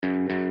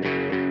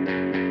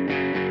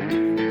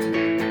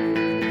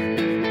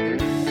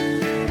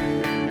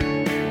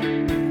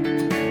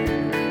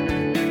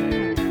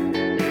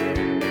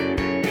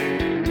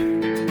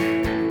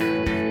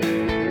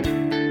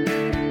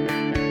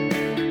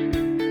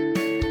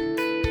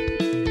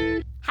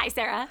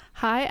Sarah.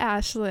 Hi,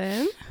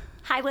 Ashlyn.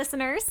 Hi,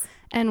 listeners.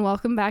 And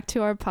welcome back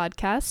to our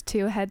podcast,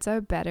 Two Heads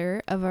Are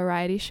Better, a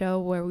variety show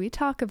where we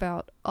talk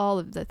about all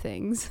of the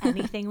things.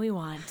 Anything we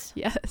want.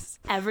 Yes.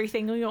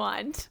 Everything we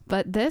want.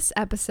 But this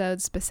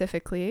episode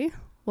specifically,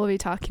 we'll be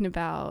talking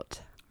about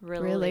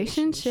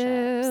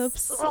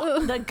relationships.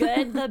 The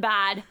good, the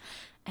bad,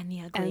 and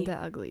the ugly. And the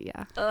ugly,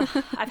 yeah.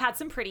 I've had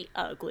some pretty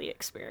ugly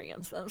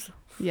experiences.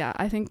 Yeah,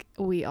 I think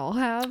we all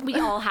have. We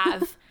all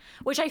have,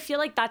 which I feel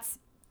like that's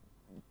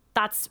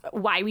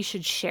why we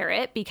should share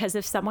it, because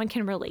if someone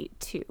can relate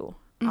to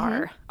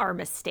our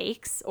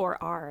mistakes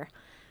or our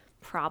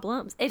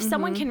problems, if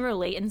someone can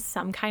relate in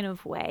some kind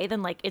of way,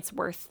 then like it's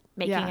worth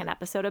making an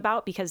episode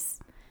about, because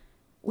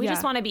we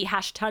just want to be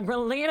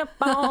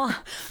 #relatable.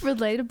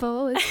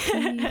 Relatable is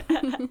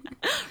key.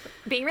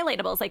 Being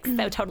relatable is like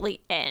so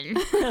totally in.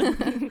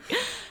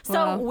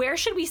 So where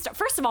should we start?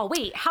 First of all,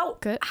 wait,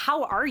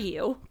 how are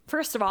you?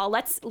 First of all,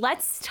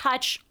 let's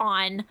touch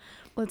on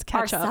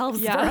catch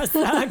ourselves up. for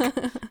a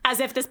sec.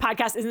 As if this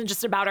podcast isn't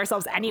just about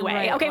ourselves anyway.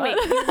 Right. Okay, wait.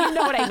 You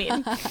know what I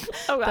mean.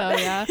 Oh God.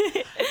 So,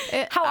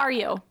 yeah. How are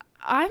you?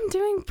 I'm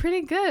doing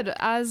pretty good,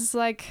 as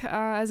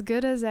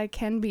good as I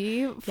can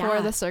be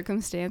for the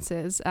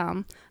circumstances.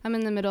 I'm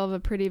in the middle of a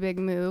pretty big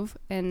move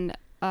and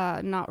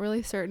not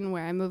really certain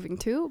where I'm moving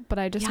to, but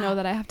I just know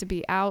that I have to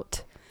be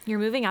out. You're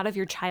moving out of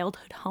your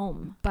childhood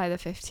home by the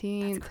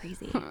 15th. That's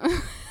crazy.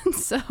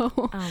 So,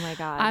 oh my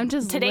God. I'm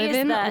just Today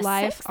living is the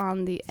life 6th?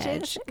 on the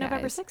edge.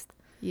 November 6th?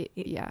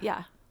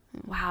 Yeah.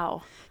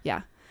 Wow.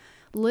 Yeah.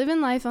 Living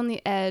life on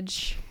the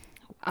edge.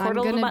 I'm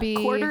going to be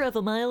quarter of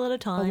a mile at a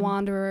time. A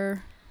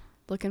wanderer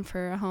looking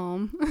for a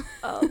home.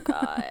 Oh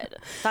God.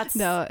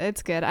 No,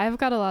 it's good. I've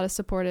got a lot of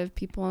supportive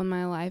people in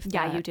my life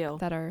you do.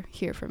 that are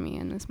here for me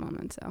in this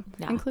moment, so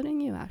including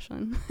you,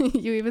 Ashlyn.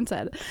 You even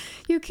said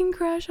you can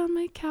crash on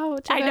my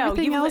couch if I know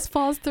everything else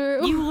falls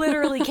through. You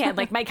literally can.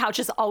 Like, my couch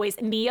is always,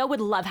 Neo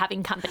would love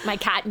having company. My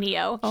cat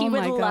Neo, he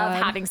would love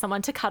having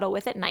someone to cuddle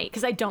with at night,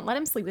 because I don't let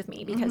him sleep with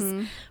me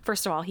because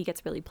first of all, he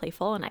gets really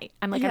playful and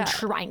I'm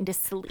trying to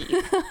sleep.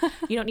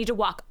 You don't need to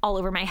walk all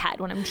over my head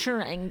when I'm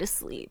trying to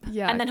sleep.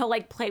 Yeah. And then he'll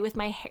like play with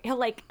my hair. He'll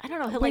like, I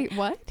don't know. Wait,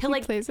 what?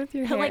 He plays with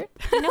your hair? Like,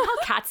 you know how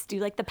cats do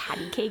like the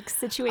patty cakes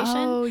situation?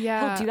 Oh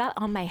yeah. He'll do that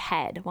on my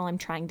head while I'm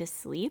trying to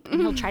sleep, and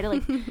he'll try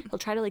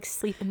to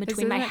sleep in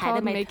between my head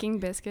and my making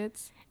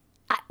biscuits.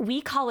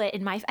 We call it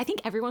I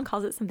think everyone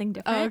calls it something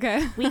different. Oh,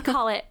 okay. We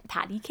call it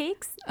patty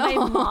cakes. I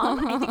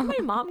think my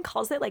mom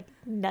calls it like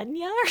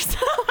nunya or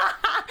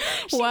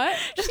something. What?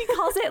 She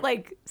calls it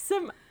like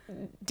some.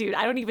 Dude,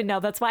 I don't even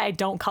know. That's why I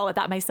don't call it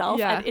that myself.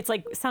 Yeah. It's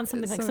like sounds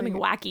something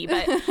wacky.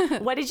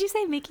 But what did you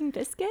say? Making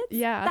biscuits?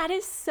 Yeah. That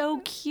is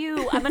so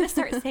cute. I'm gonna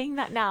start saying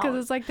that now.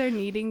 Because it's like they're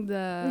kneading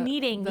the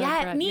kneading.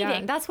 bread. Kneading.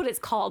 Yeah. That's what it's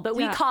called. But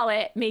we call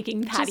it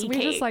making patty cakes.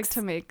 We just like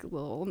to make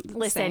little.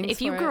 Listen,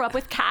 if you grew up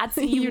with cats,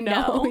 you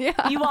know.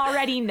 Yeah. You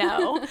already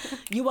know.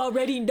 You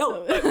already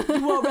know.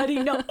 You already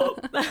know.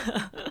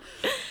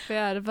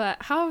 Yeah, but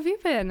how have you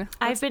been?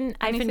 I've been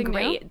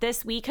great. New?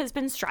 This week has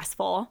been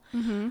stressful.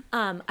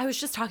 I was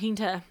just talking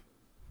to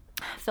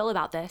Phil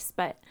about this,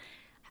 but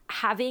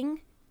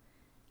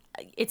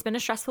it's been a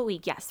stressful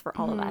week, yes, for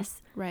all of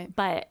us. Right.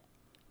 But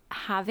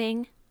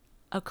having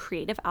a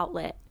creative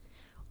outlet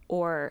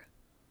or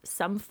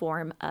some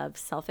form of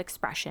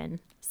self-expression,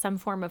 some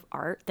form of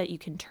art that you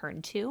can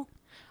turn to,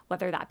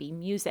 whether that be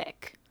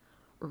music,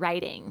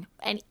 writing,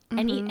 and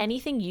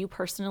anything you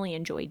personally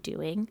enjoy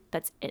doing,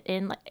 that's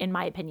in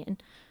my opinion,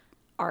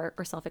 art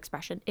or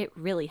self-expression, it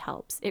really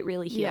helps. It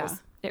really heals. Yeah.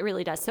 It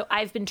really does. So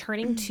I've been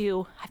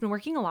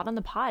working a lot on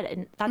the pod,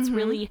 and that's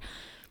really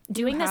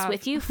doing this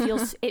with you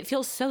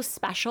feels so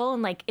special,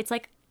 and like it's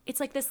like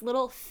this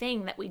little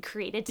thing that we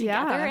created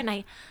together. Yeah.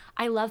 And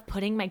I love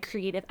putting my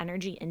creative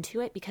energy into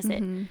it, because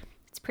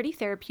it's pretty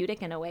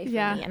therapeutic in a way for me.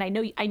 And I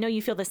know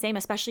you feel the same,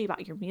 especially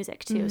about your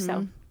music too.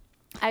 So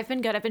I've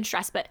been good. I've been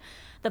stressed, but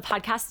the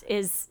podcast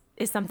is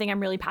something I'm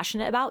really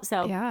passionate about.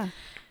 So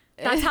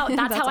that's how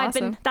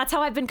awesome.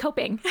 I've been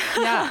coping.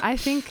 Yeah, I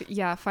think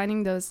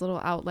finding those little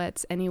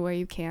outlets anywhere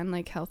you can,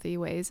 like healthy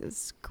ways,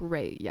 is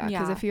great. Yeah,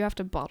 because if you have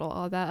to bottle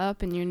all that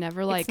up and you're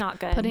never like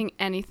putting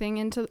anything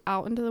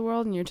out into the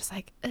world, and you're just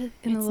like in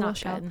the little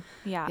shell.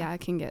 Yeah,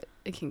 it can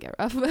get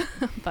rough.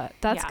 But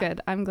that's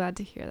good. I'm glad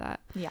to hear that.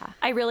 Yeah,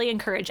 I really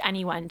encourage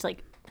anyone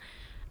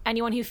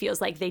who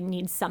feels like they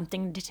need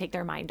something to take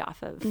their mind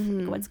off of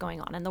what's going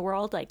on in the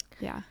world. Like,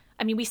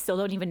 I mean, we still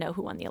don't even know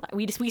who won the election.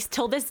 We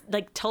till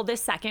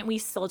this second, we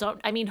still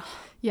don't. I mean,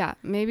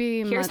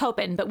 maybe here's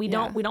hoping, but we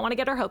don't want to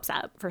get our hopes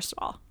up. First of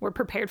all, we're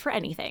prepared for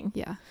anything.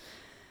 Yeah,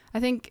 I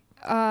think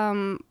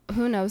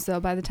who knows though?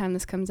 By the time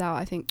this comes out,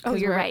 I think.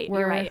 You're right.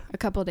 We're a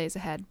couple of days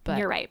ahead, but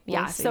you're right.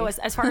 Yeah. So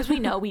as far as we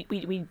know, we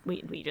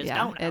just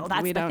don't know.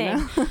 That's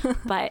the thing.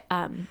 But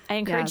I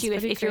encourage you,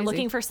 if you're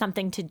looking for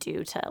something to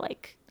do to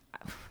like,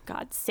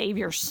 God, save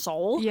your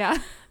soul. Yeah.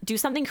 Do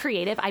something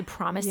creative. I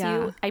promise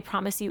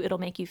you it'll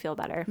make you feel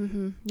better.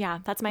 Yeah.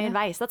 That's my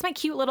advice. That's my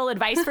cute little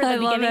advice for the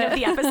beginning of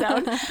the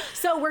episode.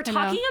 So we're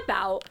talking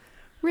about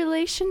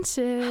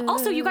relationships.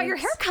 Also, you got your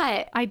hair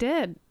cut. I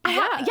did.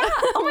 Yeah.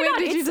 Oh my God.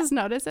 Did you just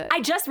notice it?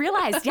 I just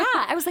realized. Yeah.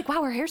 I was like,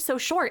 wow, her hair's so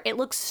short. It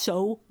looks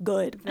so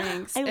good.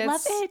 Thanks. I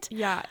love it.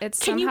 Yeah. It's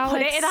Can you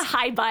put it in a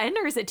high bun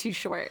or is it too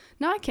short?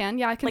 No, I can.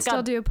 Yeah. I can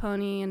still do a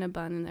pony and a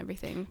bun and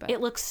everything. But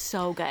it looks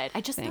so good.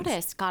 I just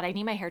noticed. God, I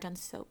need my hair done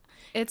so.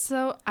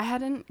 I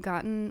hadn't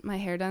gotten my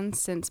hair done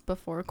since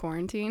before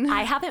quarantine.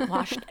 I haven't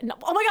washed. No,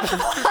 oh my God.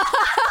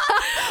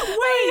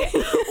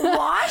 Wait.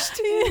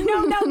 Washed?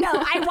 No.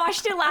 I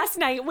washed it last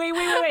night. Wait.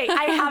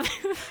 I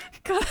haven't.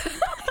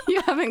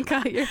 You haven't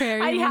cut your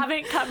hair. I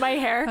haven't cut my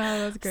hair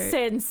that's great.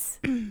 Since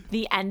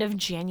the end of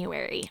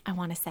January, I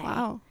want to say.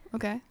 Wow.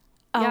 Okay.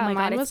 Oh yeah, my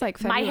God. Mine was like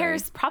February. My hair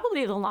is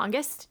probably the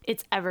longest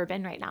it's ever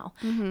been right now.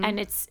 Mm-hmm. And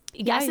it's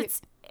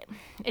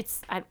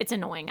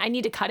annoying. I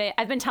need to cut it.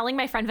 I've been telling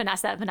my friend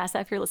Vanessa,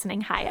 if you're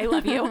listening, hi, I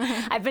love you.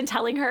 I've been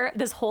telling her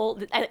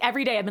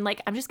every day I've been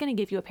like, I'm just going to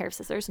give you a pair of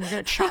scissors and you're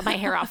going to chop my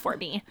hair off for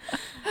me.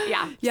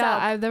 Yeah.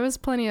 Yeah. There was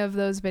plenty of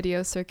those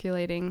videos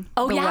circulating.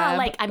 Oh yeah. Web.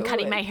 Like I'm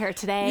cutting my hair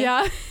today.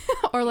 Yeah.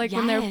 Or like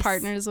when their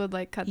partners would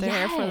like cut their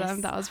hair for them.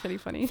 That was pretty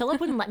funny.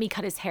 Philip wouldn't let me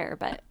cut his hair,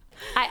 but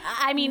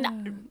I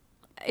mean,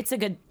 it's a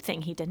good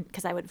thing he didn't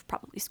because I would have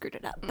probably screwed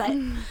it up. But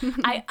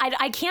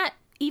I can't,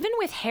 even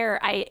with hair,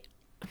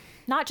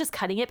 not just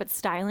cutting it, but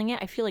styling it.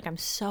 I feel like I'm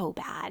so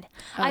bad.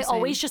 I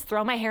always just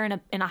throw my hair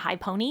in a high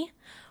pony.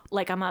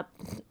 Like I'm a,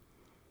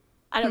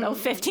 I don't know,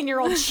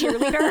 15-year-old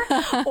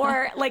cheerleader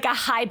or like a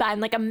high bun,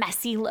 like a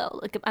messy low.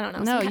 Like, I don't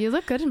know. No, you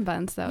look good in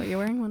buns though. You're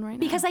wearing one right now.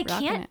 Because I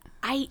can't,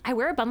 I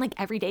wear a bun like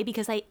every day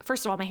because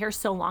first of all, my hair is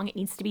so long, it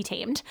needs to be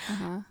tamed.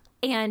 Uh-huh.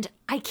 And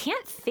I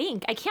can't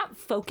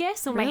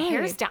focus when my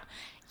hair's down.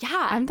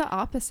 Yeah. I'm the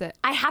opposite.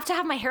 I have to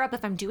have my hair up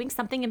if I'm doing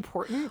something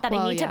important that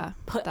I need to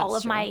put all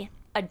of my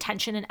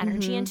attention and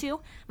energy into.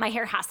 My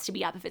hair has to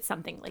be up if it's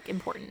something like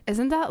important.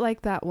 Isn't that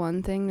like that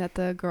one thing that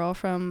the girl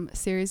from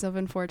Series of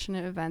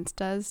Unfortunate Events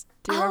does?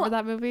 Do you remember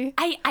that movie?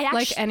 I actually,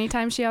 like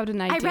anytime she had an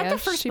idea, I read the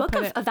first book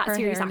of that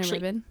series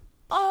actually.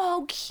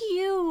 Oh,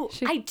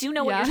 cute. I do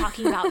know what you're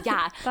talking about.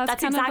 Yeah. That's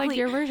kind exactly of like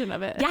your version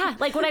of it. Yeah.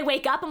 Like when I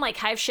wake up, I'm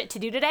like, I have shit to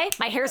do today.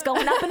 My hair's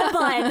going up in a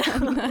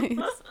bun.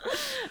 Nice.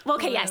 Well,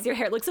 okay. Yes. Your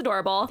hair looks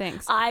adorable.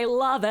 Thanks. I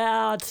love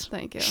it.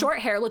 Thank you. Short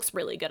hair looks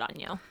really good on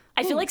you.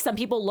 I feel like some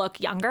people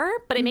look younger,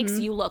 but it makes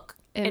you look,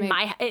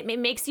 it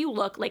makes you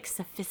look like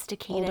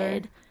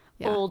sophisticated,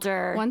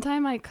 older. One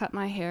time I cut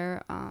my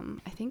hair,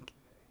 I think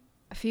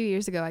a few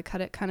years ago, I cut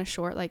it kind of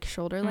short, like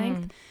shoulder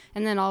length.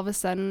 And then all of a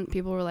sudden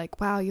people were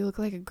like, wow, you look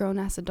like a grown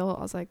ass adult.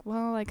 I was like,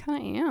 well, I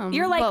kind of am.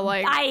 You're like, but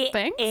like I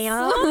thanks.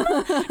 am.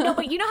 No,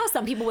 but you know how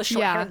some people with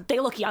short hair, they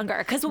look younger.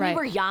 Because when we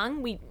were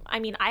young,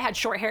 I had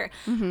short hair.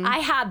 I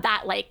had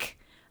that like,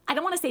 I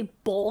don't want to say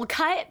bowl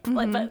cut,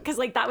 but because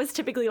like that was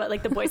typically what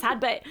like the boys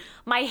had, but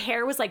my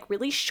hair was like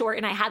really short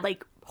and I had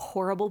like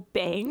horrible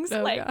bangs.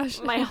 Oh, like gosh.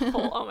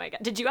 oh my God.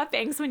 Did you have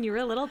bangs when you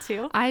were little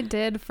too? I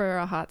did for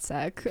a hot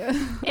sec.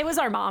 It was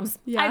our moms.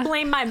 Yeah. I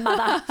blame my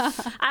mother.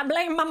 I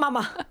blame my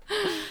mama.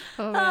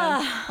 Oh,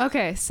 man.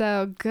 Okay,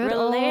 so good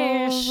old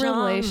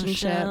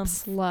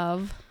relationships,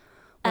 love.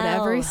 What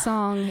every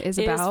song is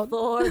about.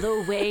 For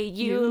the way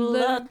you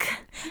look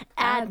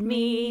at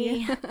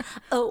me.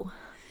 Oh.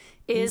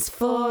 Is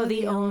for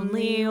the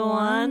only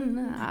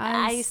one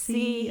I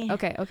see.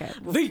 Okay.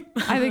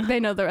 I think they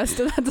know the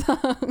rest of that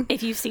song.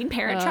 If you've seen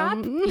Parent Trap,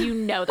 you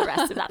know the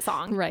rest of that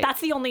song. Right.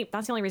 That's the only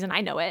reason I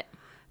know it.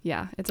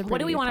 Yeah, it's a. What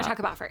do we want to talk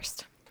about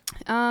first?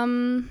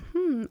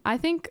 I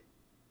think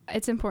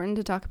it's important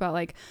to talk about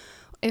like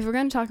if we're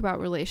going to talk about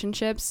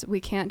relationships,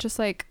 we can't just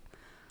like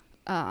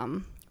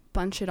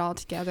bunch it all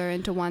together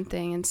into one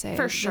thing and say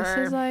for sure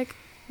this is like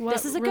what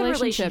this is a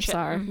relationships good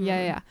relationship.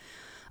 are.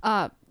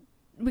 Yeah.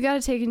 We got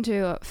to take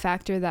into a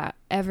factor that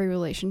every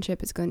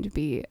relationship is going to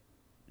be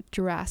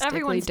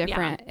drastically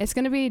different. Yeah. It's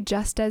going to be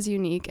just as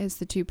unique as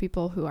the two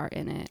people who are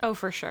in it. Oh,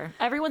 for sure.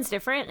 Everyone's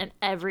different, and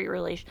every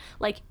relation,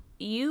 like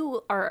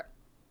you are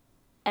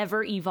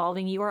ever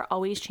evolving. You are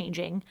always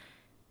changing.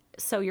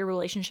 So your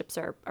relationships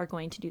are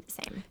going to do the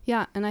same.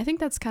 Yeah. And I think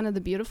that's kind of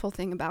the beautiful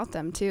thing about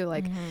them too.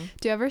 Like,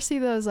 do you ever see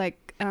those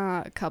like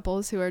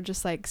couples who are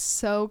just like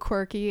so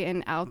quirky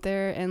and out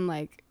there and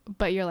like,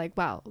 but you're like,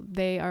 wow,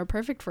 they are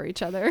perfect for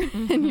each other.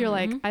 And you're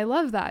like, I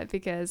love that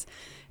because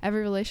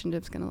every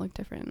relationship's going to look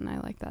different. And I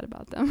like that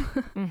about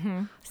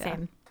them.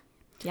 Same.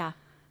 Yeah.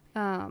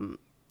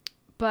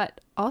 But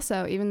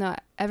also, even though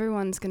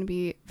everyone's going to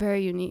be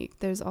very unique,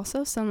 there's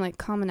also some like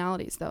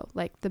commonalities though,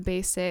 like the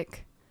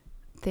basic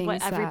things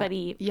what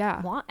everybody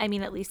want. I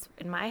mean, at least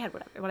in my head,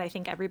 what I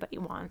think everybody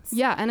wants.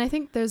 Yeah. And I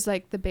think there's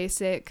like the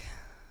basic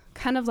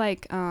kind of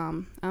like,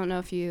 I don't know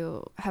if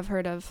you have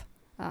heard of,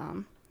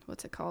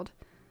 what's it called?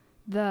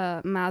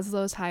 The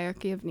Maslow's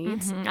hierarchy of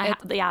needs.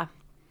 Yeah.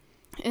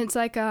 It's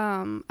like,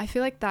 I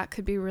feel like that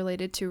could be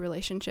related to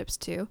relationships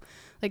too.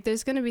 Like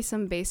there's going to be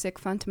some basic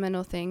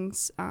fundamental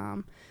things,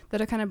 that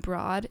are kind of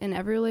broad in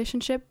every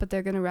relationship, but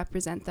they're going to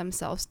represent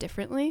themselves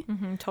differently.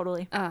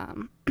 Totally. I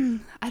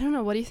don't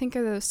know. What do you think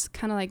are those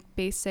kind of like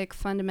basic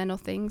fundamental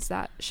things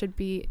that should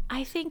be,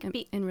 I think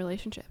in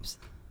relationships?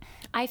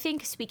 I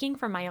think, speaking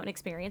from my own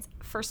experience,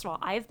 first of all,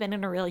 I've been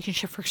in a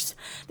relationship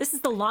this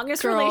is the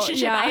longest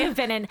relationship I have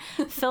been in.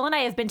 Phil and I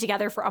have been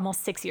together for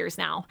almost 6 years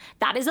now.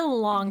 That is a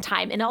long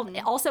time. And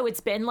also it's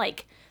been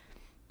like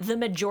the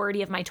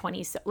majority of my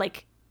 20s,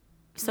 like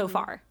so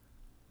far.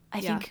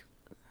 I think,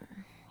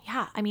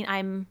 I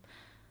mean,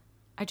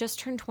 I just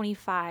turned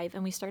 25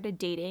 and we started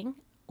dating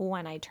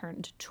when I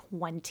turned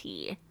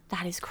 20.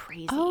 That is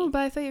crazy. Oh, but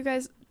I thought you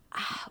guys...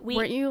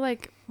 Weren't you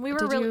like,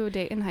 did you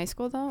date in high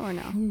school though, or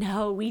no?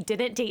 No, we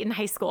didn't date in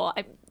high school.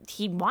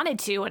 He wanted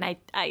to, and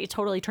I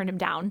totally turned him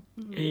down.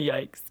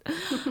 Yikes.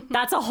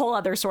 That's a whole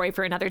other story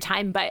for another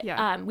time. But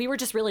we were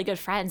just really good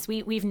friends.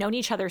 We've known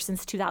each other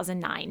since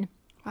 2009.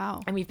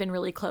 Wow. And we've been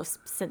really close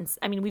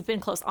we've been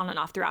close on and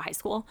off throughout high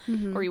school,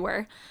 or we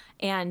were.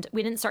 And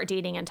we didn't start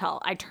dating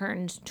until I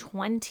turned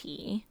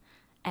 20,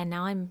 and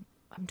now I'm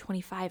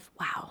 25.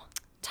 Wow.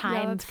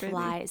 Time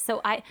flies. So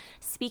I've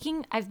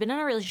been in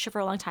a relationship for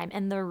a long time.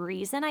 And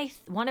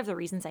one of the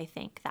reasons I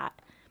think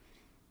that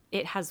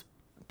it has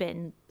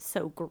been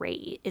so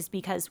great is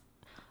because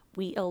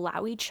we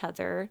allow each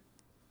other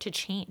to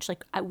change.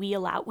 Like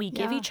we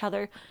give each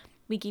other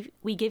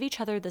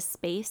the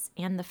space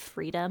and the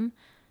freedom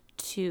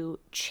to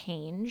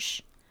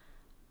change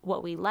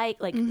what we like.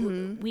 Like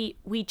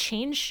we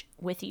change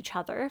with each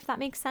other, if that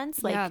makes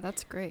sense. Like, yeah,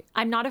 that's great.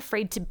 I'm not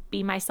afraid to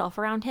be myself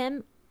around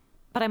him,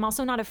 but I'm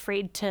also not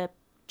afraid to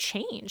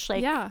change.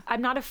 Like,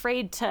 I'm not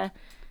afraid to,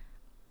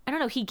 I don't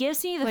know. He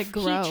gives me the, like,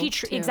 grow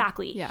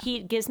exactly. Yeah.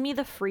 He gives me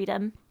the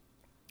freedom,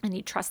 and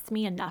he trusts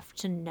me enough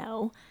to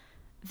know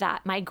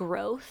that my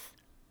growth,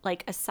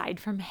 like,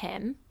 aside from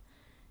him,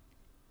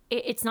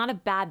 it's not a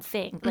bad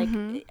thing. Like,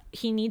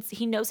 he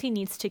knows he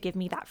needs to give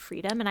me that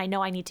freedom, and I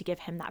know I need to give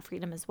him that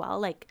freedom as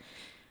well. Like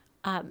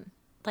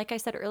I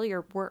said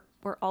earlier, we're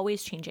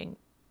always changing.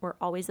 We're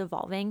always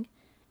evolving.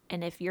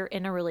 And if you're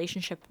in a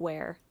relationship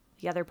where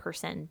the other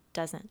person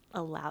doesn't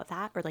allow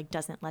that, or like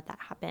doesn't let that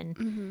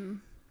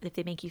happen, if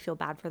they make you feel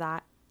bad for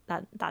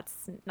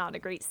that's not a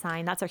great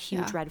sign. That's a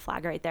huge red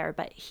flag right there.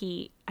 But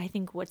I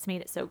think what's made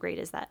it so great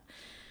is that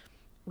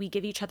we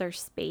give each other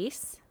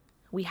space.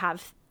 We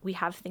have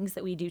things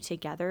that we do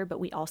together, but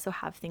we also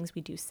have things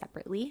we do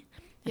separately.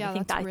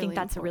 And I think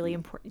that's really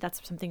important.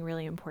 That's something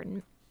really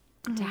important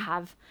to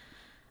have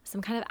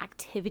some kind of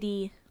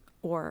activity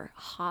or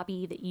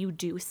hobby that you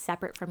do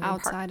separate from your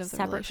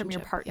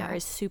partner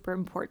is super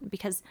important,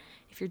 because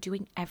if you're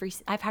doing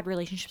I've had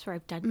relationships where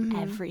I've done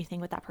everything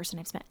with that person.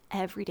 I've spent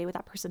every day with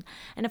that person.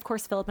 And of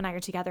course, Philip and I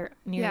are together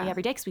nearly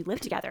every day because we live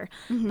together,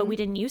 but we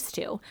didn't used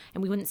to,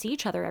 and we wouldn't see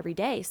each other every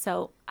day.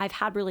 So I've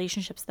had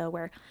relationships though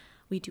where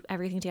we do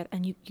everything together,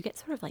 and you get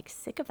sort of like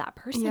sick of that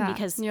person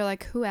because you're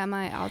like, who am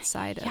I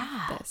outside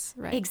of this?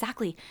 Right.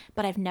 Exactly.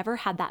 But I've never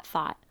had that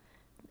thought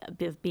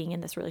of being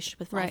in this relationship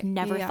with Phil. I've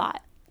never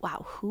thought,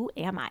 wow, who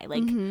am I?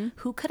 Like,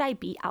 who could I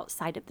be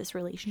outside of this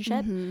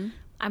relationship?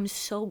 I'm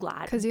so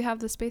glad. Because you have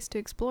the space to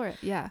explore it.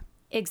 Yeah.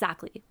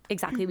 Exactly.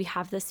 We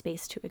have the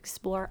space to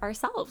explore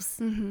ourselves.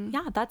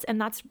 Yeah,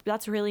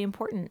 that's really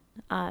important.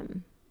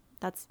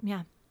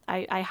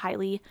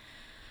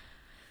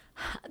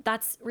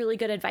 That's really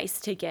good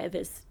advice to give,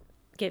 is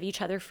give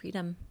each other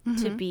freedom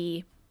to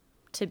be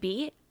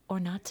or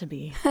not to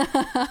be,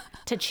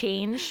 to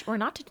change or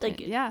not to, like,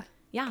 yeah.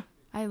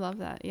 I love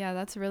that. Yeah,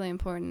 that's really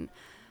important.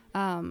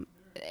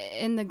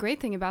 And the great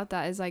thing about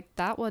that is, like,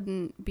 that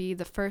wouldn't be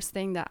the first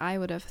thing that I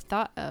would have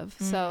thought of.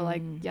 So,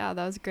 like, yeah,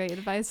 that was great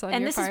advice on your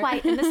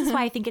part. And this is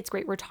why I think it's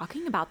great we're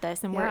talking about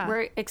this, and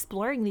we're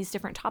exploring these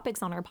different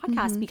topics on our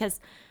podcast,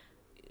 because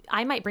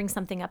I might bring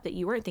something up that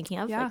you weren't thinking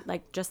of,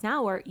 like just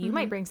now, or you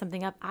might bring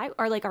something up,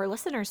 or like our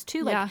listeners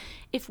too. Like,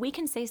 if we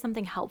can say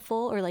something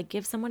helpful or like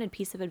give someone a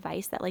piece of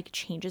advice that like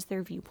changes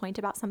their viewpoint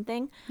about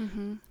something,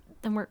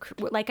 then we're,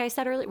 like I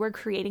said earlier, we're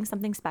creating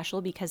something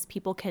special, because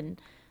people can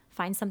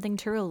find something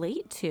to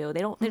relate to.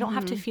 They don't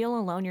have to feel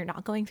alone. You're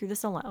not going through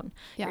this alone.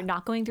 You're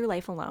not going through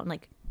life alone.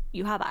 Like,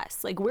 you have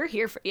us. Like, we're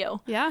here for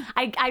you. Yeah.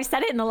 I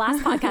said it in the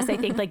last podcast, I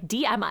think, like,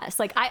 DM us.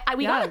 Like,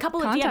 we got a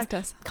couple of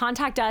DMs.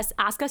 Contact us.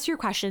 Ask us your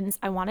questions.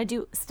 I want to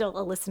do still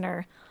a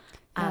listener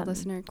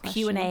listener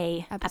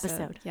Q&A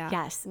episode. Yeah.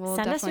 Yes. We'll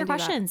send us your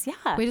questions.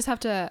 Yeah. We just have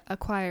to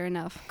acquire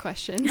enough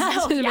questions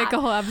to make a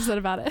whole episode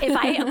about it. If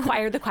I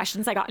acquired the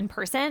questions I got in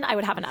person, I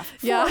would have enough.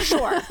 For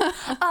sure.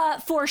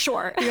 For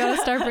sure. You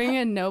gotta start bringing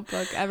a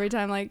notebook every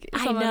time, like,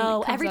 I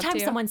know. Every time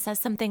someone says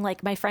something,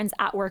 like my friends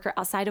at work or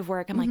outside of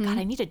work, I'm like, God,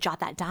 I need to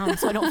jot that down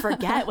so I don't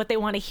forget what they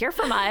want to hear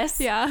from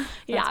us. Yeah.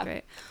 That's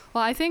great.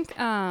 Well, I think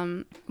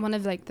one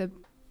of, like, the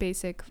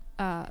basic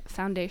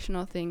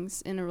foundational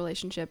things in a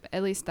relationship,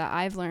 at least that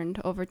I've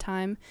learned over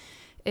time,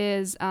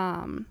 is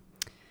kind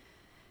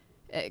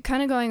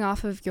of going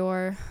off of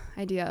your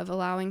idea of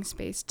allowing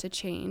space to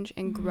change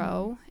and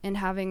grow, and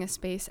having a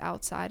space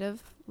outside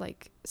of,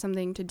 like,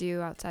 something to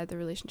do outside the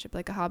relationship,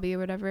 like a hobby or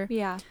whatever.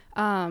 Yeah.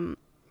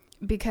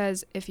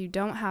 Because if you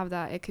don't have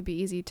that, it could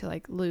be easy to,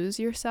 like, lose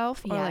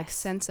yourself or like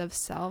sense of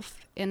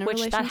self in a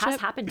relationship. Which that has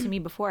happened to me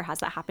before. Has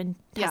that happened?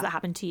 Has that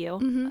happened to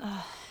you?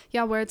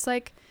 Yeah, where it's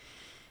like,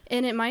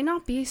 and it might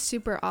not be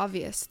super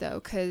obvious though,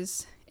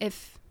 because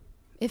if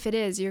if it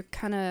is, you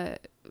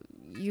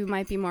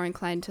might be more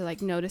inclined to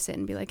like notice it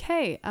and be like,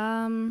 hey,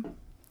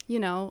 you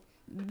know,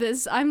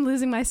 I'm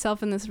losing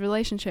myself in this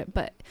relationship.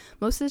 But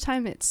most of the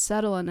time it's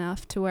subtle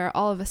enough to where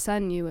all of a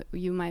sudden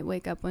you might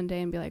wake up one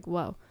day and be like,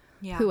 whoa,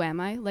 who am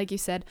I? Like you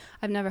said,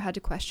 I've never had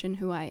to question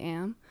who I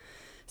am.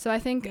 So I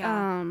think,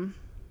 and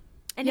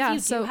if you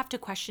do have to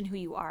question who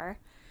you are,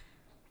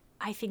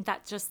 I think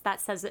that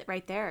says it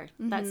right there.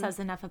 Mm-hmm. That says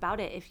enough about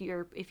it. If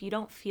you're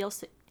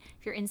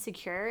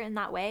insecure in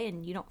that way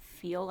and you don't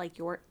feel like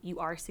you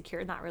are secure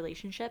in that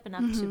relationship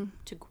enough mm-hmm.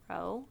 to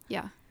grow.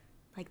 Yeah.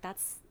 Like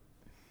that's.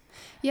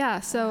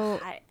 Yeah.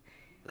 So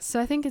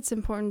I think it's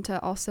important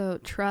to also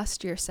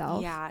trust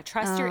yourself. Yeah.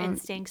 Trust your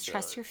instincts,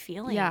 trust your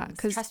feelings. Yeah.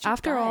 Because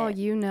after all,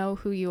 you know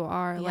who you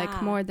are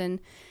like more than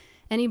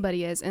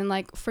anybody is. And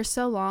like for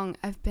so long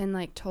I've been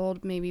like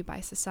told maybe by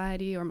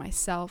society or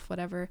myself,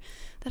 whatever,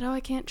 that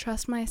I can't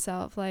trust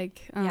myself.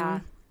 Like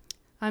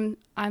I'm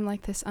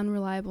like this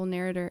unreliable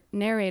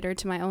narrator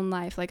to my own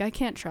life. Like I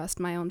can't trust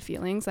my own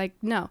feelings. Like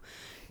no,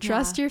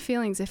 trust your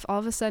feelings. If all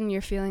of a sudden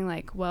you're feeling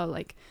like, well,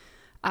 like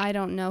I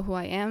don't know who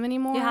I am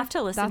anymore, you have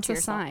to listen to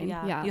yourself. Sign.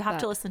 Yeah, you have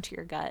to listen to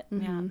your gut.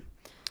 Mm-hmm.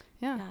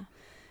 Yeah.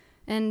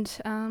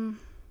 And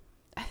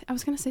I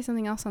was gonna say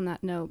something else on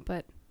that note,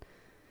 but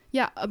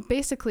yeah,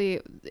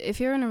 basically, if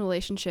you're in a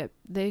relationship,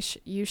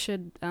 you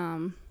should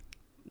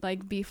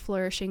like be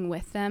flourishing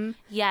with them.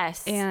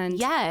 Yes. And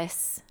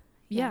yes.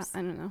 Yeah,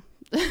 I don't know.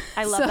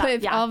 I love that. So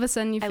if all of a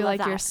sudden you feel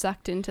like you're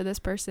sucked into this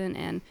person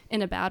and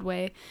in a bad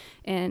way,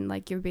 and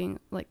like you're being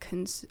like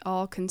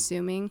all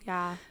consuming.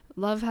 Yeah.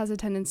 Love has a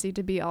tendency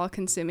to be all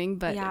consuming,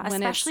 but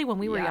especially when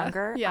we were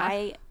younger.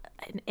 I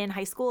in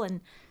high school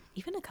and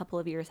even a couple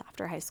of years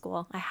after high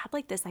school, I had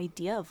like this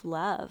idea of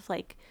love,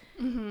 like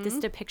mm-hmm. this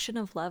depiction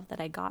of love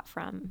that I got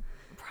from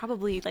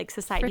probably like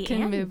society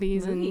and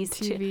movies and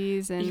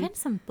TVs and even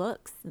some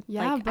books.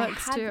 Yeah, like,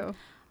 books too.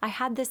 I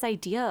had this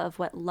idea of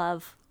what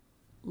love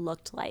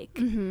looked like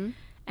mm-hmm.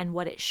 and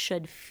what it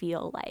should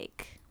feel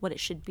like, what it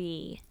should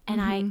be.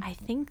 And mm-hmm. I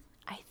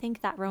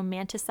think that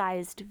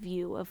romanticized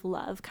view of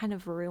love kind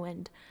of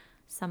ruined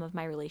some of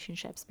my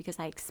relationships because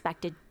I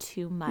expected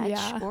too much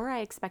or I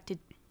expected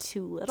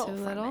too little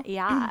from it.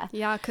 Yeah.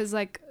 Yeah, because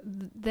like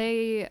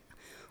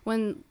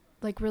when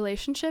like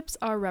relationships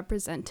are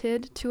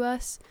represented to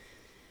us,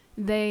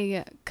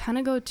 they kind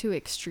of go to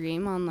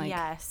extreme on like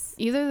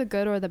either the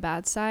good or the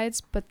bad sides,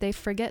 but they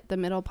forget the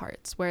middle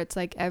parts where it's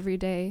like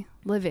everyday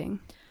living,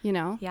 you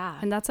know? Yeah.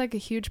 And that's like a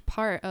huge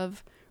part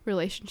of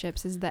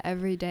relationships is the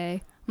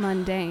everyday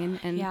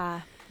mundane. And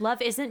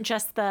love isn't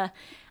just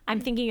I'm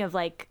thinking of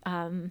like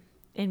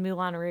in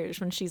Moulin Rouge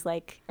when she's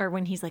like, or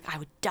when he's like, I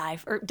would die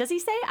for, or does he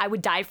say I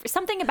would die for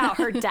something about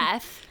her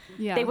death?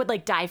 They would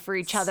like die for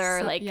each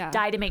other,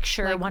 die to make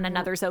sure like, one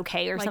another's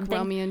okay or like something.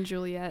 Romeo and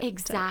Juliet.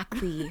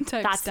 Exactly.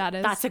 Type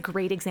status. That's a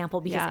great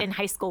example because in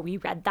high school we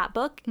read that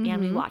book mm-hmm.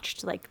 and we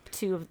watched like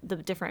 2 of the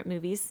different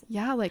movies.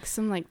 Yeah, like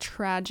some like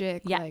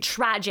tragic. Yeah, like,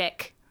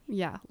 tragic.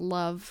 Yeah,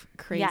 love,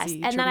 crazy, yes,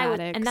 and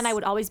then I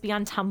would always be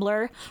on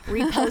Tumblr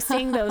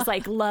reposting those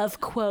like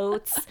love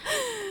quotes.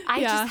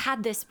 I just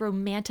had this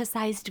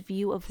romanticized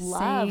view of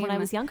love when I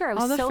was younger. I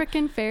was all the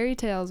freaking fairy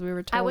tales we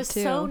were told. I was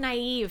too. So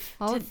naive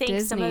to think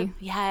Disney. some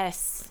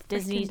of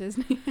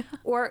Disney,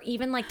 or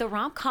even like the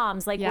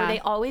rom-coms, like where they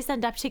always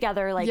end up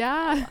together. Like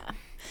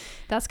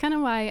that's kind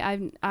of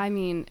why I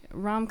mean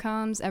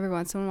rom-coms every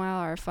once in a while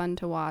are fun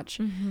to watch.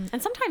 Mm-hmm.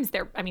 And sometimes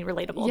they're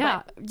relatable.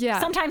 Yeah. But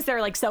sometimes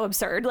they're like so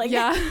absurd. Like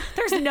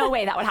there's no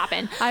way that would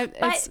happen.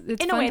 It's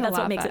in a way that's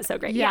what makes it so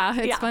great. Yeah,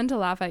 it's fun to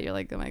laugh at. You're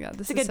like, oh my god,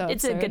 this is so absurd.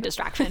 It's a good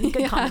distraction,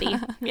 good comedy.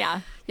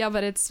 Yeah. Yeah,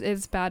 but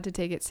it's bad to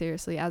take it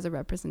seriously as a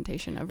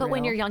representation of. But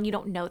when you're young, you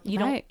don't know.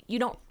 You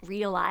don't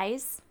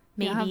realize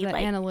maybe have the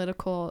like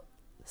analytical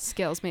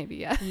skills.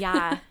 Maybe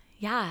yeah.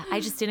 I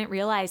just didn't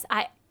realize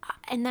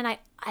and then I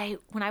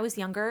when I was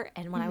younger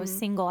and when I was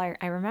single,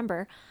 I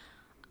remember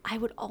I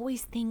would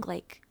always think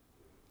like,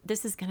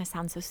 this is going to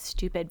sound so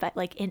stupid, but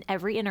like in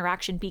every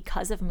interaction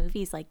because of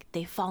movies, like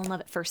they fall in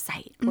love at first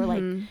sight or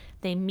like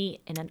they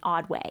meet in an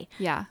odd way.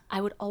 Yeah.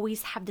 I would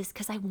always have this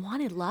because I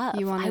wanted love.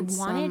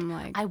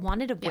 I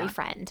wanted a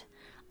boyfriend.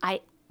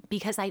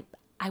 Because I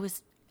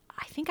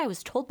think I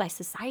was told by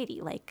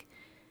society, like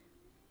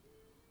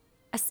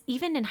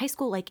even in high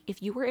school, like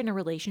if you were in a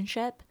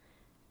relationship,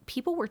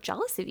 people were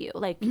jealous of you.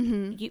 Like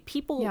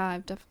people.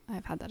 Yeah,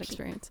 I've had that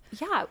experience.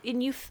 Yeah,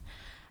 and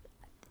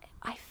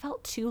I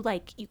felt too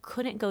like you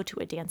couldn't go to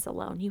a dance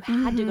alone. You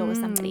had to go with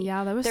somebody.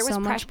 Yeah, there was so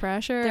much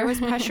pressure. There was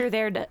pressure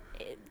there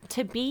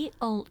to be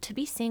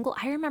single.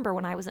 I remember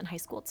when I was in high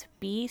school, to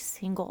be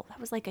single, that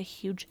was like a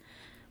huge.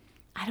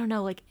 I don't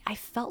know. Like I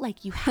felt like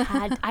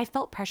I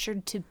felt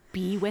pressured to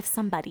be with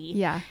somebody.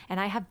 Yeah, and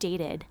I have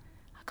dated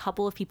a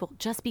couple of people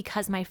just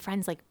because my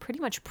friends like pretty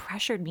much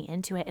pressured me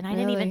into it, and I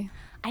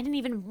didn't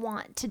even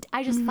want to.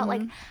 I just felt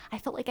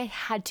like I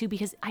had to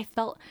because I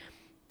felt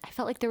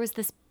like there was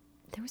this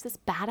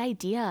bad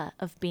idea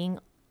of being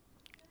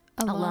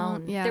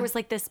alone. Yeah. There was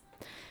like this.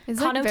 It's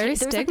like very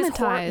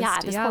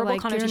stigmatized. This horrible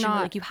connotation.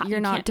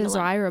 You're not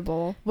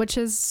desirable, which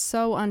is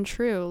so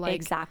untrue. Like,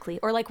 exactly.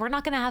 Or like, we're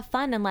not going to have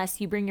fun unless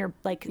you bring your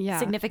like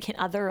significant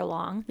other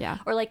along. Yeah.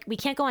 Or like, we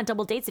can't go on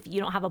double dates if you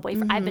don't have a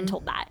boyfriend. I've been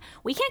told that.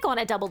 We can't go on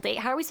a double date.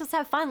 How are we supposed to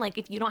have fun? Like,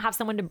 if you don't have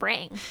someone to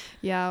bring.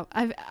 Yeah.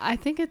 I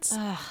think it's,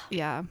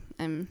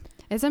 and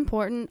it's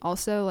important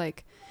also,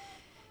 like,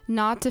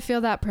 not to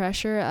feel that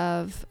pressure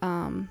of,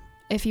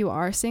 if you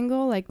are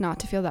single, like, not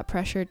to feel that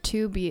pressure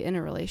to be in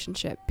a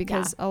relationship,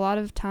 because a lot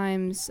of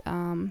times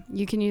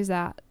you can use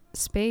that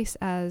space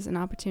as an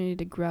opportunity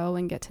to grow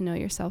and get to know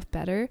yourself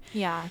better.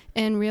 Yeah.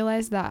 And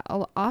realize that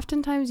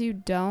oftentimes you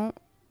don't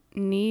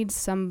need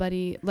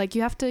somebody, like,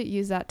 you have to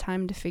use that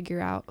time to figure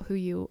out who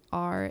you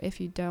are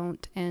if you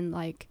don't, and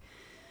like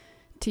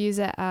to use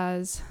it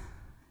as,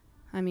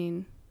 I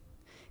mean,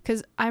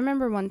 because I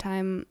remember one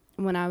time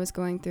when I was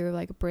going through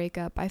like a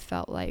breakup, I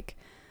felt like,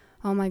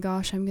 oh my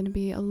gosh, I'm going to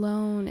be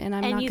alone and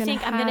I'm not going to have anybody. And you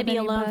think I'm going to be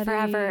alone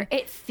forever.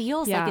 It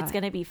feels like it's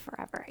going to be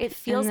forever. It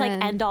feels like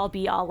end all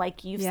be all.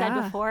 Like you've said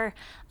before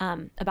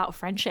about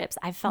friendships.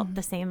 I've felt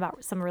the same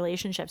about some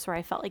relationships where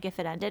I felt like if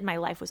it ended, my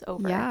life was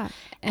over. Yeah.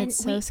 And it's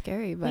so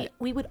scary. But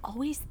we would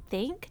always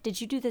think, did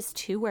you do this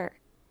too, where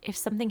if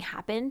something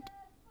happened,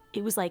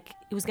 it was like,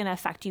 it was going to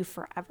affect you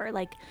forever.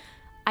 Like,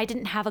 I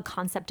didn't have a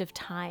concept of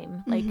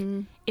time. Like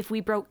if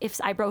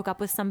I broke up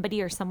with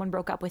somebody or someone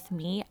broke up with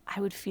me, I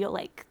would feel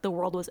like the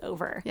world was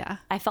over. Yeah.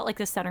 I felt like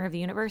the center of the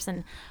universe.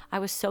 And I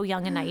was so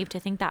young and naive to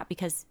think that,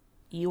 because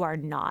you are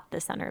not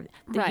the center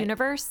of the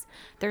universe.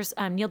 There's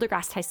Neil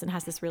deGrasse Tyson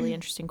has this really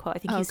interesting quote. I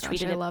think he's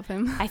tweeted it. I love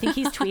him. I think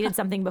he's tweeted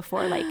something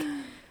before, like,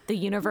 the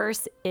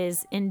universe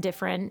is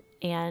indifferent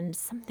and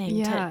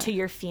something to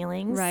your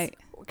feelings. Right.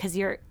 Because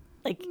you're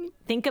like,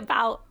 think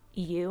about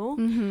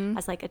you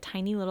as like a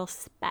tiny little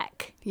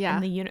speck. Yeah.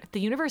 And the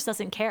universe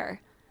doesn't care.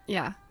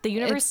 Yeah. The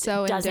universe is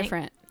so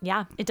indifferent.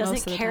 Yeah. It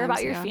doesn't care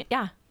about your feelings.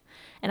 Yeah.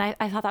 And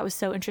I thought that was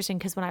so interesting,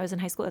 because when I was in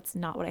high school, that's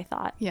not what I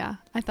thought. Yeah.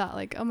 I thought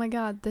like, oh my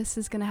God, this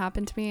is going to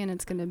happen to me and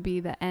it's going to be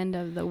the end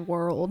of the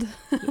world.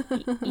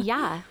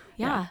 Yeah.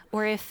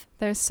 Or if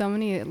there's so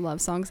many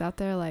love songs out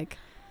there, like,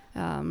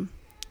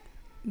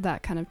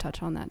 that kind of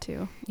touch on that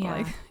too. Yeah.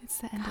 Like, it's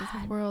the end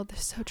of the world. They're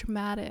so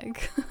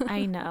dramatic.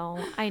 I know.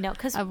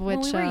 Because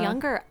when we were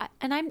younger,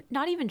 and I'm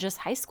not even just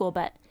high school,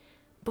 but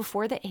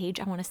before the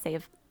age, I want to say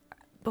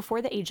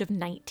before the age of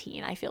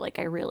 19, I feel like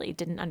I really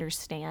didn't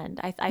understand.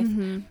 I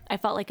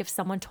felt like if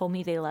someone told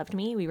me they loved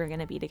me, we were going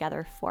to be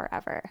together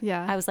forever.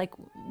 Yeah. I was like,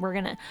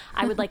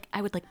 I would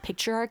like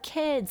picture our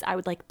kids. I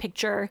would like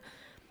picture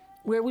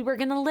where we were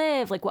going to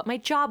live, like what my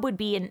job would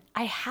be. And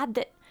I had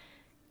that.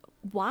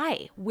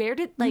 Why? Where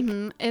did like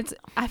it's?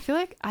 I feel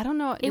like, I don't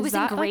know. It was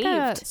engraved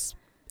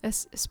like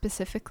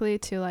specifically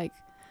to like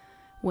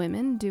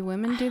women. Do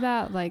women do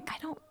that? Like, I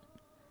don't.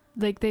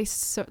 Like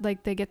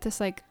they get this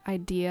like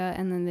idea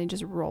and then they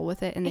just roll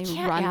with it and they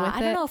run with it. I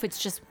don't know if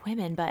it's just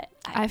women, but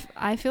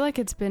I feel like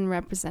it's been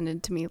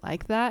represented to me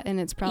like that,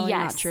 and it's probably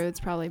not true. It's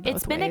probably both ways.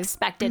 It's been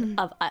expected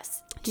of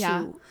us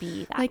to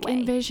be that like way.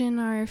 Envision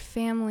our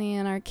family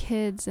and our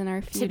kids and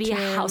our future. To be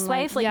a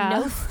housewife,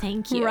 no,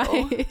 thank you.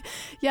 Right.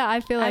 Yeah, I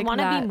feel like I want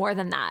to be more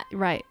than that.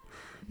 Right.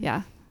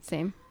 Yeah.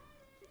 Same.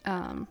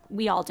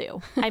 We all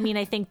do. I mean,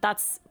 I think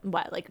that's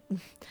like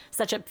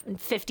such a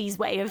 50s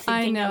way of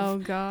thinking. I know,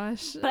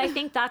 gosh. But I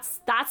think that's.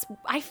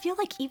 I feel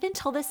like even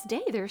till this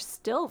day, there's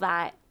still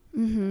that.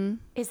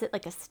 Is it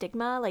like a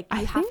stigma? Like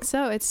I think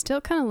so. It's still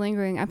kind of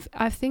lingering.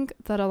 I think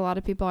that a lot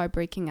of people are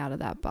breaking out of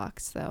that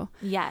box, though.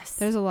 Yes.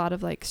 There's a lot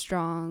of like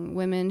strong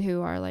women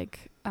who are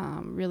like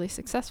really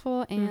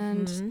successful,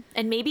 and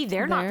maybe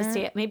they're not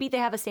the maybe they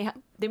have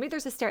maybe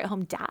there's a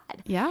stay-at-home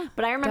dad. Yeah.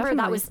 But I remember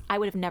I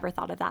would have never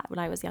thought of that when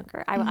I was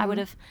younger. I would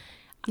have.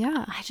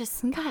 Yeah. I just.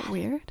 Isn't that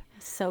weird?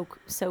 So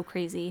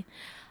crazy.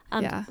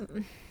 Yeah.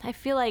 I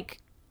feel like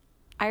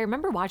I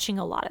remember watching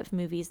a lot of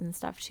movies and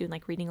stuff too, and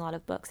like reading a lot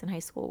of books in high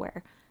school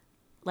where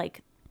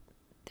like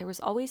there was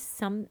always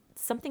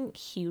something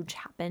huge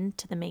happened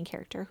to the main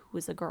character, who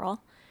was a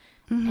girl.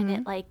 And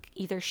it like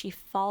either she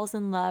falls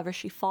in love or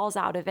she falls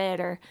out of it,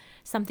 or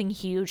something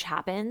huge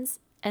happens.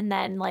 And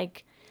then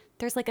like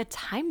there's like a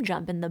time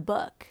jump in the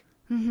book.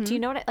 Do you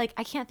know what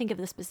I can't think of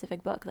the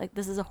specific book. Like,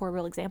 this is a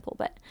horrible example,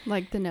 but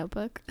like The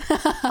Notebook.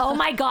 Oh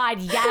my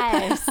God,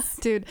 yes.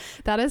 Dude,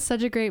 that is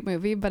such a great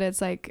movie, but it's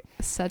like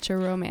such a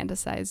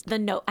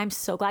romanticized. I'm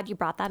so glad you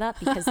brought that up,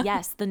 because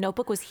yes, The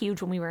Notebook was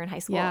huge when we were in high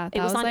school. Yeah, it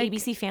was on like,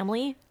 ABC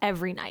Family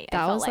every night.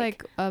 That was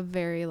like a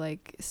very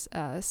like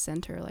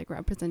center like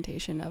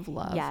representation of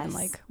love and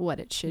like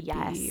what it should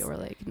be or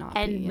like not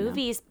and be. And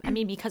movies, I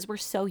mean, because we're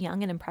so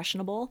young and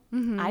impressionable,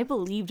 I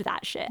believed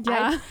that shit.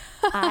 Yeah.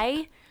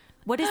 I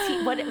what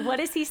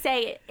does he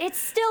say? It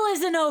still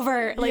isn't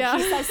over. Like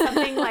he says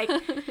something like,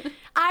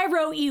 I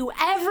wrote you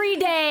every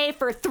day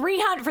for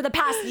the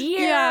past year.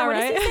 Yeah, or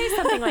does he say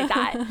something like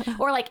that?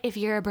 Or like, if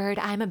you're a bird,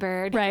 I'm a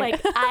bird. Right.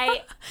 Like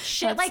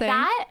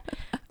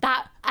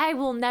that I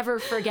will never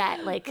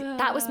forget. Like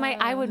that was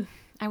I would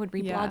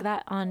reblog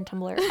that on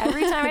Tumblr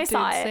every time I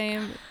saw it.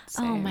 Same.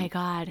 Oh my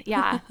God.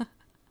 Yeah.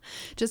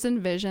 Just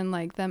envision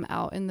like them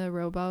out in the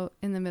rowboat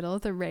in the middle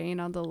of the rain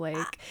on the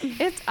lake.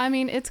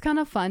 It's kind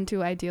of fun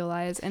to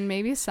idealize, and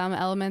maybe some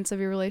elements of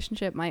your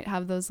relationship might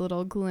have those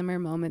little glimmer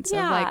moments of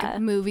like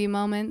movie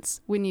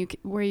moments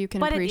where you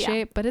can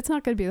appreciate, but it's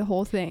not going to be the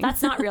whole thing.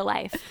 That's not real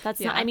life. That's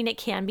not, I mean, it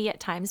can be at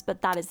times,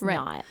 but that is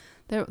not.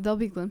 There'll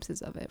be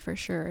glimpses of it for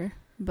sure,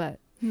 but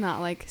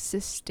not like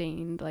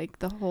sustained, like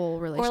the whole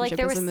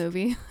relationship is a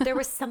movie. There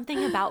was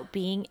something about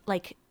being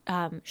like,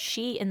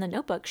 she in The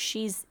Notebook,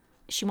 she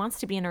wants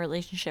to be in a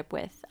relationship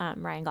with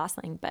Ryan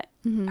Gosling, but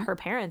her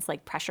parents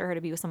like pressure her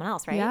to be with someone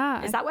else, right?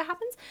 Yeah. Is that what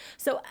happens?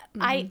 So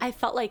I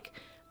felt like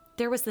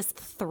there was this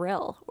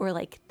thrill or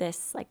like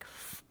this like,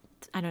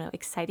 I don't know,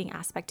 exciting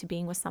aspect to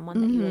being with someone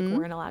that you like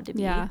weren't allowed to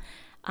be. Yeah.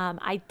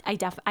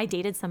 I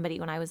dated somebody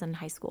when I was in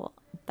high school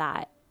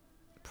that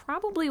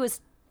probably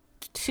was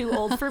too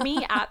old for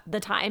me at the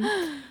time.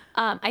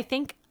 I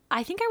think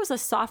I was a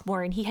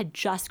sophomore and he had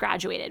just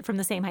graduated from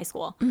the same high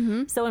school.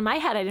 So in my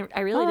head,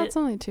 that's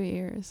only 2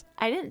 years.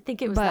 I didn't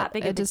think it was that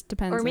big. It just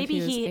depends. Or maybe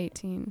if he was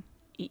 18.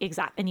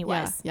 Exactly. And he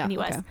was. Yeah. And he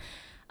was.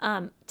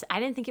 I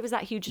didn't think it was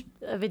that huge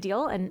of a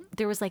deal. And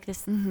there was like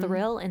this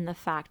thrill in the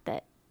fact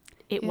that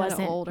it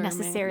wasn't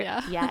necessarily,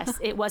 yes,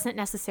 it wasn't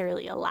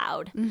necessarily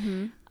allowed.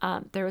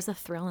 There was a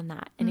thrill in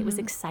that, and it was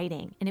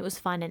exciting and it was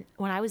fun. And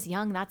when I was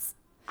young, that's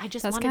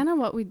kind of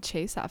what we'd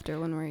chase after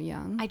when we were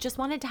young. I just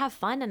wanted to have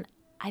fun, and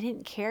I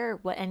didn't care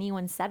what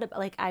anyone said about,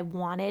 like, I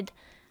wanted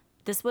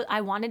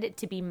it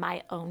to be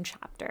my own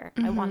chapter.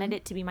 I wanted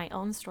it to be my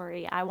own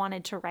story. I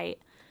wanted to write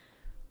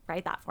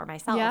that for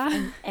myself.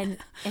 And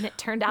it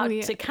turned out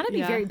to kind of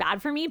be very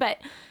bad for me, but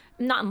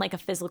not in like a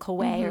physical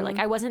way or like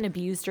I wasn't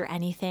abused or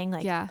anything.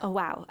 Like, oh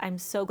wow, I'm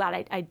so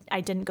glad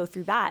I didn't go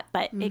through that.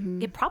 But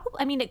it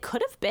probably, I mean, it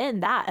could have been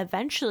that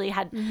eventually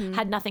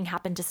had nothing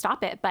happened to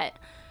stop it. But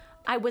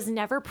I was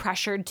never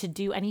pressured to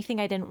do anything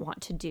I didn't want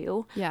to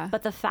do. Yeah.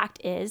 But the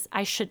fact is,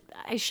 I should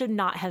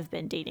not have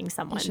been dating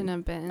someone. You shouldn't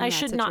have been. I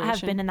should not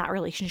have been in that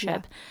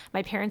relationship. Yeah.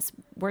 My parents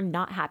were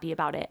not happy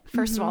about it.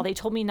 First of all, they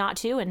told me not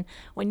to. And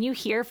when you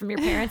hear from your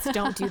parents,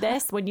 don't do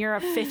this, when you're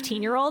a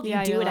 15-year-old,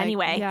 you do it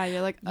anyway. Yeah,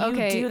 you're like,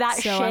 okay, you do that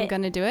so shit. I'm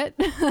going to do it.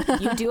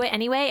 You do it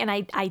anyway. And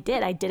I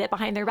did. I did it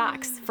behind their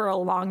backs for a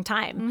long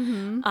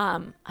time.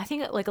 I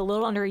think like a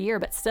little under a year,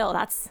 but still,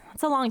 that's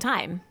a long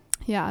time.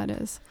 Yeah, it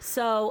is.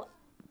 So...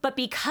 But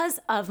because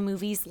of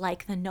movies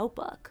like The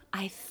Notebook,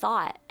 I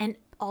thought, and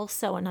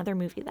also another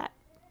movie that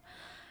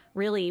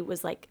really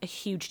was like a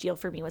huge deal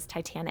for me was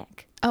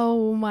Titanic.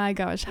 Oh my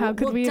gosh. How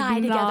could we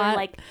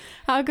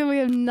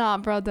have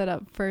not brought that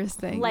up first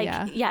thing?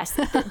 Like, yes,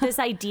 this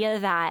idea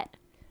that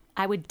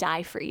I would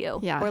die for you.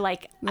 Yeah. Or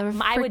like,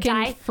 I would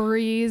die.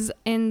 Freeze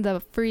in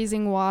the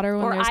freezing water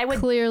when there's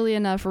clearly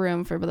enough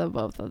room for the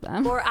both of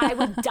them. Or I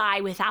would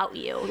die without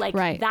you. Like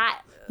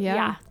that.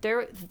 Yeah.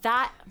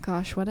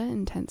 Gosh, what an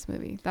intense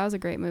movie. That was a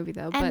great movie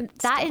though. And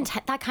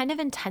but that kind of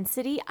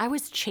intensity I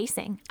was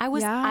chasing.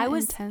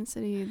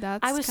 Intensity.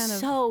 I was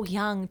so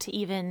young to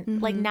even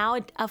like now.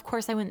 Of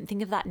course, I wouldn't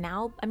think of that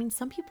now. I mean,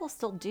 some people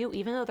still do,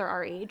 even though they're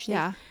our age.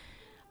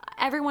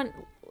 Everyone,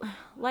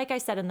 like I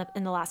said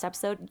in the last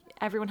episode,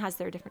 everyone has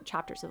their different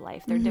chapters of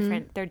life.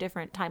 They're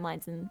different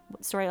timelines and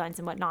storylines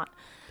and whatnot.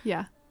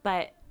 Yeah.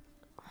 But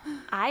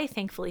I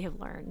thankfully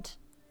have learned.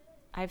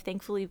 I've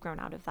thankfully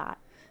grown out of that.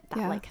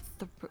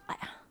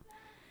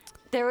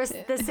 There was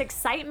this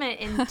excitement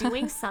in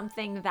doing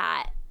something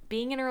that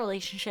being in a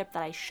relationship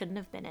that I shouldn't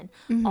have been in.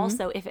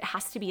 Also, if it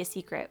has to be a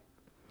secret,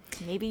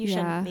 maybe you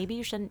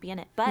shouldn't be in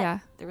it. But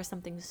there was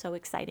something so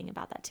exciting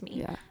about that to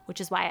me, which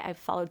is why I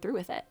followed through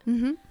with it.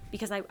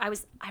 Because I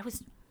was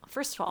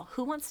first of all,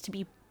 who wants to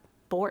be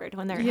bored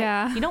when they're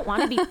you don't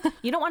want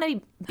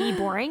to be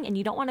boring, and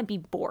you don't want to be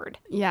bored.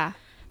 Yeah.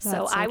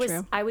 So I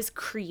was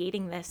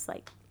creating this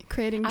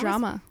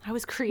drama. I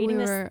was creating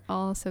this. We were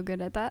all so good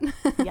at that.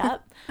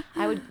 Yep.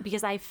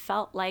 Because I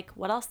felt like,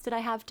 what else did I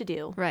have to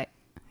do? Right.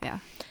 Yeah.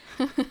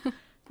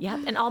 Yep.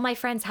 And all my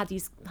friends had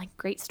these like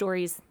great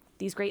stories,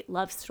 these great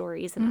love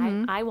stories.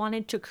 And I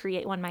wanted to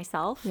create one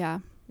myself. Yeah.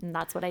 And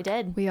that's what I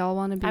did. We all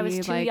want to be I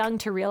was too young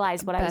to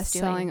realize what I was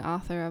doing. Best-selling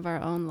author of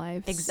our own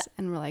lives.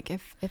 And we're like,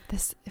 if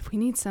we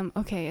need some,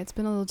 okay, it's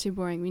been a little too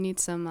boring. We need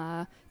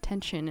some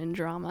tension and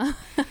drama.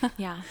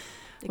 Yeah.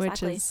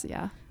 Exactly. Which is,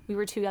 we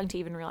were too young to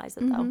even realize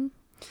it though.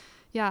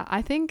 Yeah,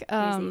 I think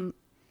I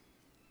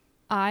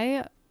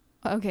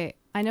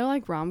know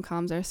like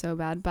rom-coms are so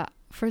bad, but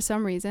for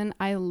some reason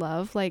I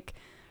love like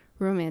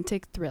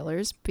romantic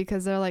thrillers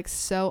because they're like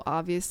so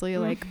obviously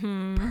like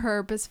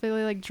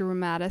purposefully like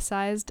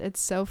dramatized. It's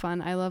so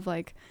fun. I love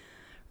like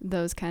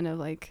those kind of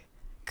like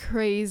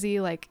crazy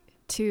like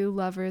two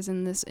lovers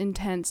in this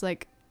intense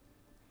like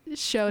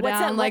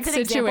showdown like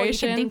situation. Example you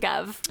can think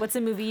of? What's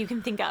a movie you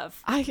can think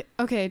of?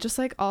 Just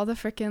like all the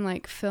freaking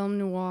like film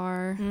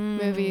noir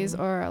movies,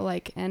 or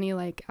like any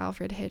like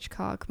Alfred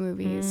Hitchcock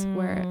movies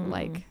where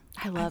like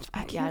I love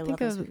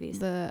those movies.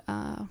 The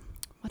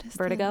what is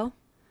Vertigo?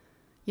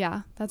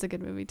 Yeah, that's a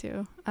good movie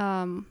too.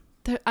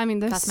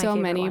 There's so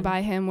many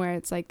by him where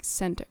it's like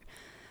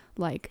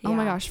like, oh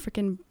my gosh,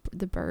 freaking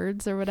The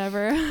Birds or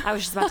whatever. I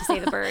was just about to say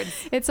The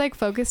Birds. It's like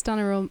focused on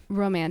a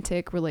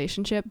romantic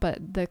relationship,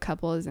 but the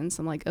couple is in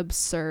some like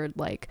absurd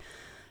like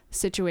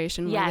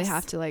situation where they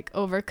have to like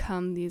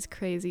overcome these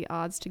crazy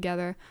odds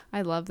together.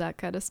 I love that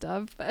kind of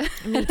stuff.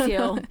 Me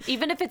too.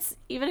 Even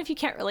if you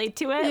can't relate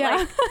to it,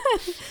 like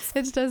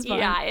it's just fun.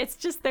 Yeah, it's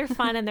just they're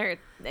fun and they're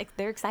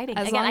exciting.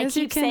 Again, I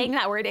keep saying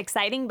that word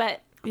exciting,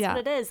 but that's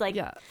what it is. Like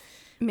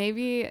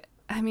maybe,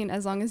 I mean,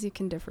 as long as you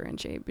can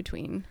differentiate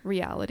between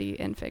reality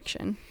and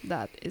fiction,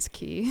 that is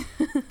key.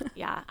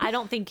 Yeah,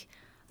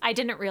 I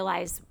didn't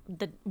realize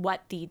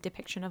what the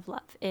depiction of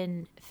love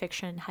in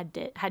fiction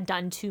had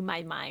done to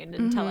my mind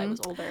until I was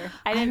older.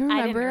 I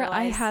remember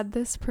I had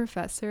this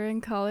professor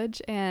in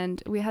college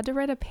and we had to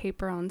write a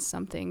paper on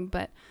something,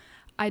 but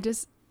I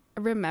just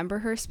remember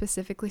her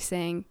specifically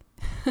saying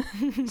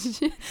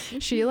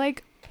she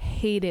like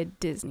hated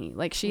Disney.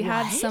 Like she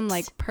had some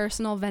like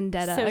personal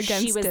vendetta against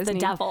Disney. So she was the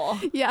devil.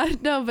 Yeah,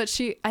 no, but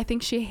I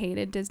think she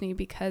hated Disney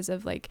because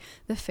of like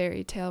the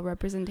fairy tale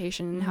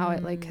representation and how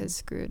it like has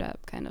screwed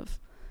up kind of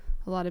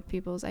a lot of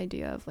people's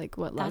idea of like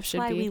what love should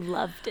be. That's why we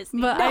love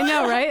Disney. But I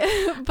know,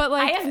 right? But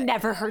like I have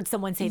never heard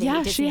someone say they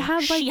hate Disney.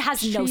 She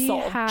has no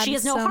soul. She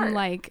has no heart.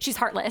 Like she's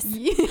heartless.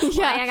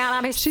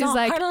 Yeah, she's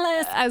like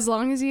heartless. As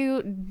long as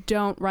you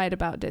don't write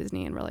about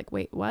Disney. And we're like,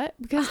 wait, what?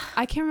 Because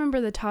I can't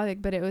remember the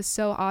topic, but it was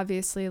so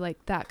obviously like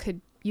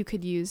you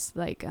could use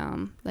like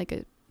a I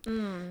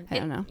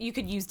don't know. You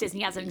could use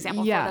Disney as an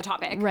example for the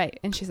topic. Right.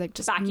 And she's like,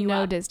 just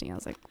no Disney. I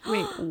was like,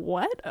 wait,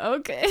 what?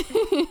 Okay.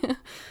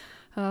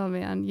 Oh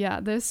man, yeah,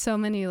 there's so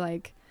many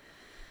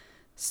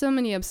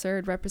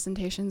absurd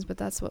representations, but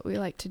that's what we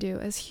like to do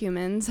as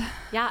humans.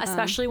 Yeah,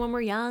 especially when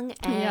we're young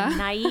and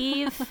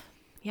naive.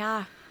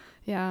 Yeah.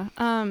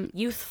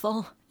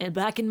 Youthful and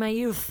back in my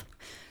youth.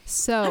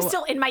 So I'm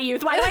still in my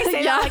youth. Why do I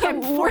say that like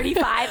I'm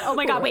 45? Oh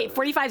my god, wait,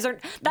 45s aren't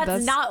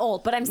that's not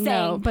old, but I'm saying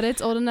no, but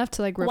it's old enough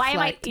to like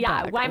reflect.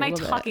 Why am I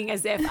talking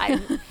as if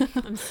I'm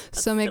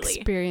some silly.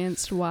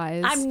 Experienced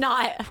wise I'm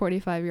not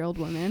 45-year-old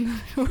women.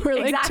 We're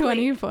like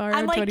 24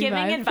 I'm like 25.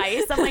 giving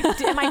advice. I'm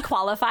like, am I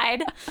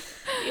qualified?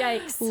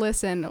 Yikes.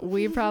 Listen,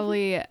 we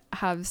probably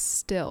have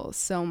still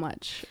so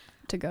much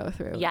to go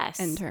through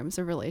in terms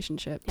of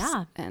relationships.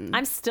 Yeah. And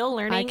I'm still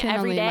learning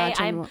every day.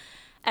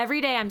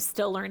 Every day I'm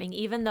still learning,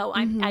 even though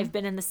I've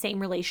been in the same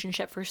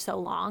relationship for so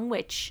long,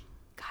 which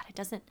God, it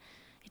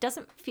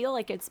doesn't feel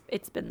like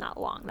it's been that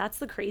long. That's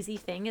the crazy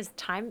thing is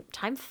time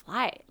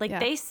flies. Like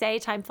they say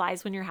time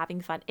flies when you're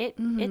having fun.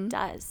 It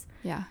does.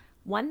 Yeah.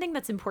 One thing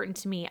that's important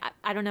to me,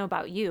 I don't know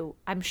about you,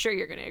 I'm sure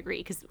you're going to agree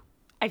because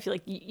I feel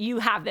like you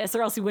have this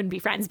or else we wouldn't be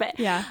friends, but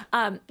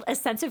a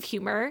sense of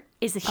humor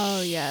is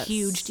a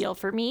huge deal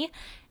for me.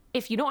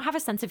 If you don't have a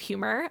sense of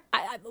humor,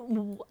 I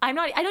don't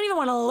even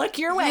want to look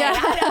your way. Yeah.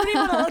 I don't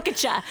even want to look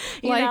at you.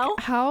 You know?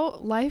 How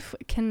life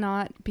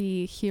cannot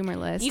be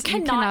humorless. You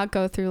cannot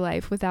go through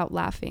life without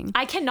laughing.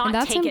 I cannot and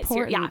that's take important. it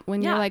seriously.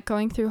 When you're like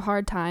going through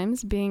hard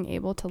times, being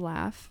able to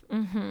laugh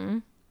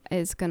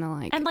is gonna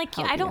like and like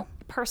help you.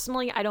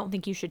 Personally, I don't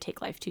think you should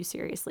take life too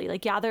seriously.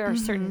 Like there are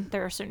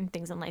certain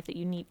things in life that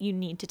you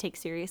need to take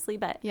seriously,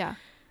 but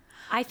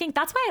I think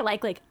that's why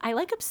I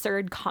like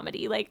absurd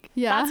comedy. Like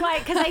that's why,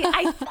 because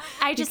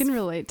I just you can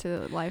relate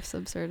to life's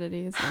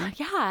absurdities.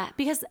 Yeah,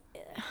 because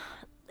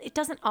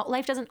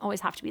life doesn't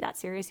always have to be that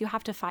serious. You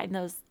have to find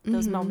those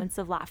moments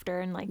of laughter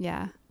and like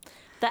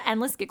the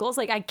endless giggles.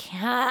 Like I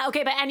can't.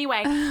 Okay, but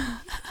anyway,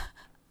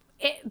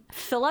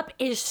 Philip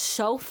is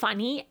so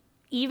funny.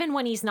 Even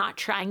when he's not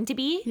trying to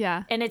be.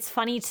 Yeah. And it's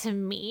funny to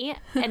me.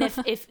 And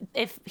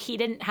if he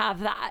didn't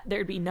have that,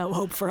 there'd be no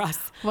hope for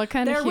us. What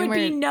kind of humor? There would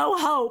be no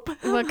hope.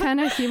 What kind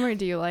of humor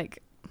do you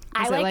like?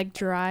 Is it like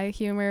dry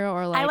humor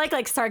or like I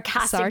like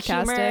sarcastic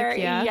humor.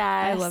 Yeah. Yes.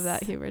 I love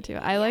that humor too.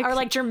 I like or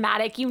like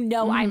dramatic.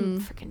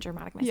 I'm freaking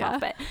dramatic myself,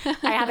 but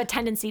I have a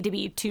tendency to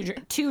be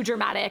too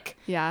dramatic.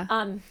 Yeah.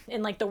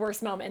 In like the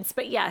worst moments.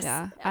 But yes.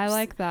 Yeah. I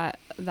like that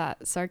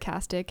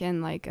sarcastic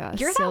and like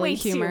you're silly that way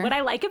humor. Too. What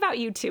I like about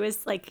you too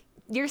is like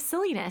your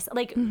silliness.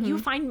 Like you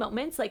find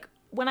moments like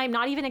when I'm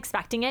not even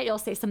expecting it, you'll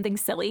say something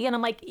silly and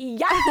I'm like,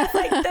 yes,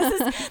 like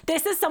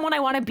this is someone I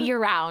want to be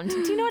around. Do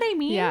you know what I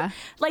mean? Yeah.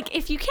 Like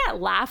if you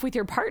can't laugh with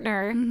your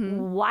partner,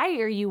 why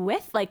are you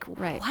with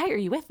why are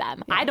you with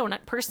them? Yeah. I don't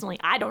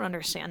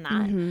understand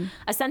that.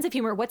 A sense of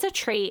humor. What's a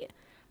trait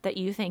that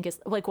you think is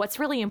like, what's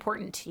really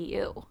important to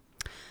you?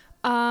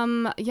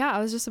 I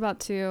was just about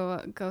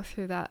to go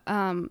through that.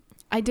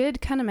 I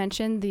did kind of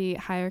mention the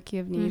hierarchy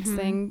of needs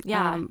thing.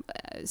 Yeah.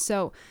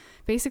 So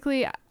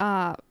basically,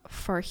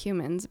 for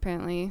humans,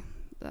 apparently,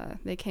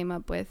 they came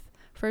up with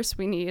first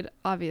we need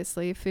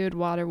obviously food,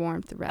 water,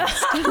 warmth,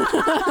 rest,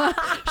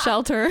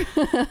 shelter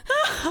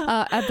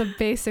at the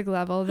basic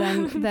level.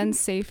 Then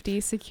safety,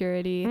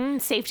 security,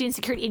 safety and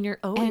security in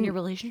your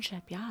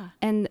relationship. Yeah.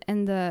 And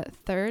the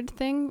third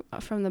thing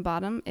from the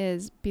bottom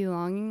is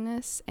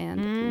belongingness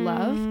and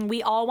love.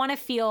 We all want to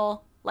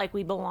feel like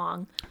we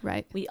belong.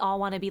 Right. We all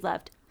want to be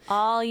loved.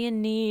 All you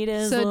need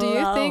is love.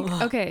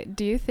 So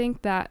do you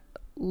think that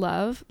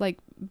love, like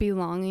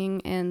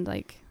belonging and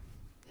like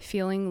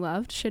feeling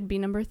loved should be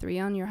number 3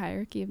 on your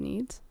hierarchy of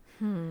needs.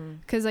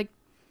 Because like,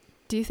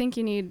 do you think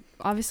you need,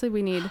 obviously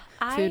we need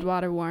food,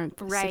 water, warmth,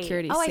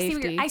 security,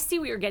 safety. I see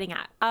what you're getting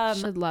at.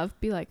 Should love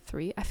be like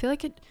 3? I feel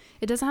like it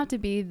doesn't have to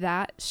be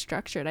that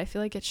structured. I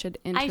feel like it should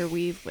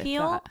interweave with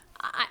that.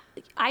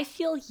 I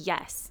feel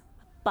yes,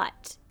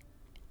 but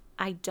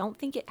I don't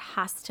think it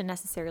has to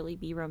necessarily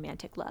be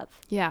romantic love.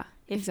 Yeah,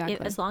 exactly.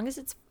 As long as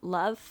it's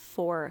love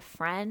for a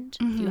friend,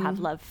 if you have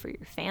love for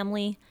your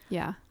family.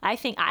 Yeah. I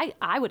think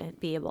I wouldn't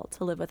be able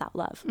to live without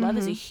love. Love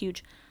is a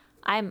huge,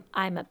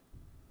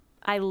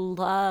 I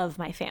love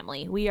my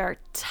family. We are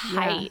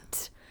tight.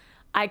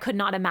 Yeah. I could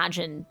not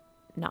imagine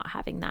not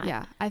having that.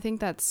 Yeah. I think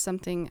that's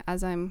something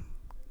as I'm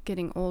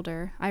getting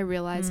older, I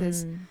realize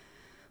is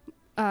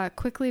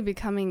quickly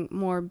becoming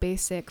more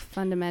basic,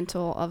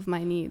 fundamental of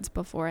my needs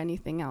before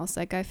anything else.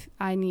 Like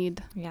I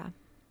need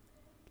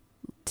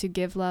to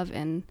give love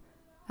and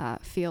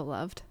feel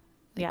loved.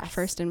 Like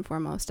first and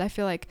foremost. I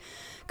feel like,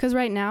 because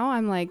right now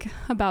I'm like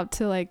about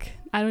to like,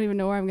 I don't even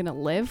know where I'm going to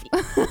live,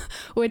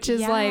 which is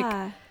like,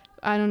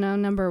 I don't know,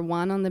 number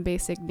 1 on the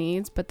basic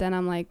needs. But then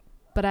I'm like,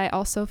 but I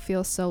also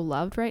feel so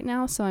loved right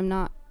now. So I'm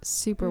not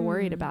super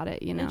worried about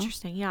it, you know?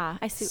 Interesting. Yeah.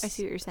 I see what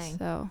you're saying.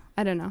 So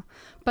I don't know.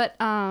 But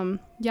yeah.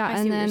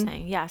 I see what you're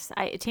saying. Yes.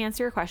 To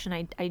answer your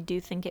question, I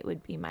do think it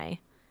would be my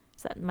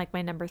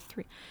number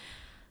 3.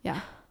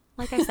 Yeah.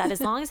 Like I said,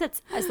 as long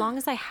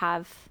as I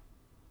have,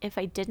 if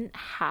I didn't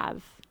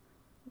have,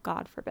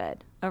 God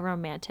forbid, a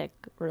romantic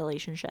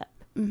relationship,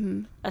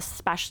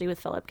 especially with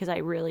Philip, because I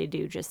really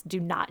do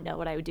not know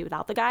what I would do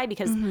without the guy,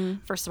 because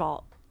first of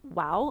all,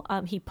 wow,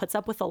 he puts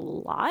up with a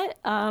lot.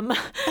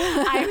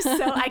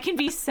 I can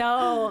be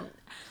so,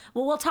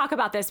 well, we'll talk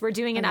about this. We're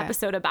doing an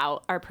episode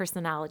about our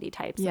personality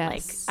types.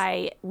 Yes.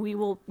 And we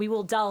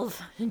will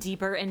delve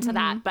deeper into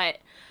that, but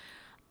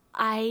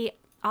I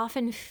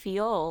often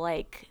feel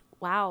like,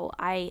 wow,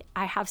 I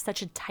have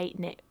such a tight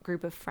knit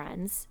group of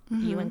friends,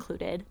 you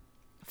included,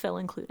 Phil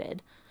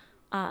included.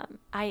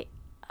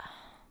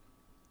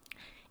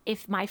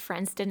 If my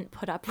friends didn't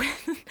put up with,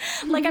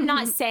 like, I'm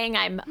not saying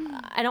I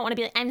don't want to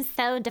be like, I'm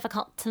so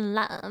difficult to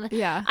love.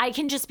 Yeah. I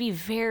can just be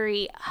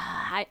very,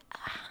 I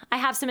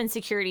have some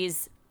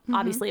insecurities,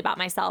 obviously, about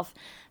myself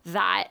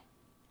that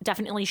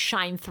definitely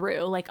shine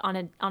through, like,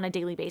 on a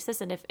daily basis.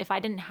 And if I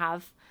didn't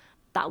have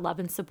that love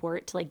and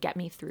support to, like, get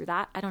me through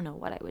that, I don't know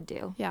what I would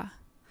do. Yeah.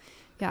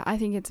 Yeah, I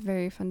think it's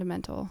very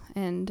fundamental.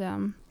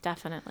 And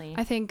definitely.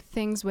 I think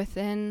things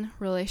within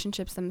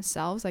relationships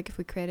themselves, like if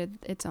we created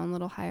its own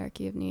little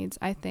hierarchy of needs,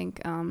 I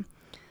think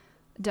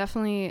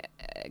definitely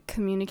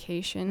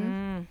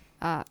communication.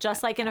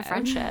 Just like in a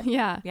friendship.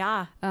 Yeah.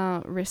 Yeah.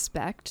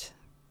 Respect.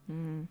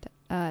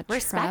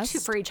 Respect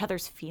trust. for each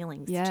other's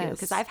feelings too.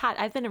 Because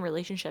I've been in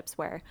relationships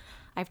where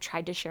I've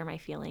tried to share my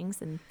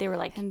feelings and they were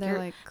like,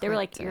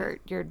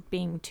 you're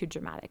being too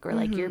dramatic, or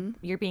like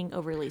you're being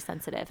overly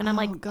sensitive. And I'm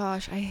like, oh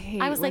gosh,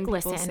 I was like,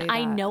 listen,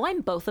 I know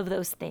I'm both of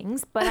those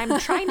things, but I'm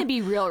trying to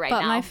be real right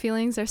now. But my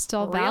feelings are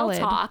still valid.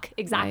 Real talk.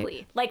 Exactly.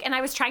 Right. Like, and I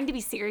was trying to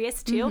be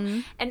serious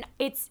too. And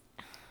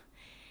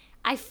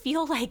I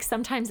feel like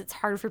sometimes it's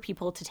hard for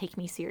people to take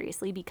me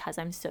seriously because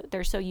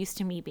they're so used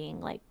to me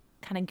being like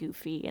kind of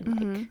goofy and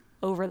like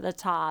over the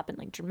top and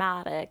like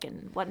dramatic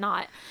and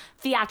whatnot,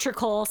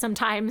 theatrical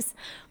sometimes.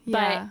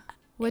 Yeah. But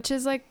which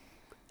is like,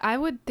 I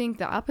would think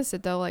the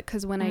opposite though, like,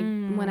 because when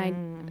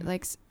I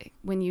like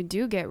when you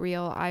do get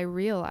real, I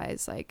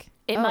realize like,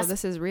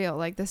 this is real.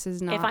 Like, this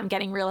is not. If I'm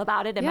getting real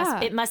about it,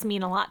 it must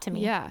mean a lot to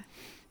me. Yeah.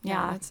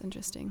 That's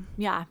interesting.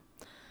 Yeah.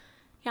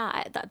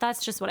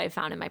 That's just what I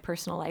found in my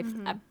personal life.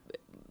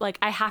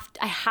 I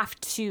have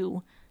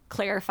to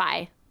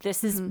clarify.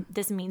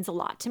 This means a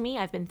lot to me.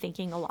 I've been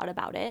thinking a lot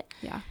about it.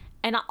 Yeah.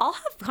 And I'll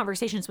have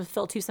conversations with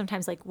Phil too.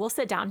 Sometimes, like, we'll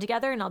sit down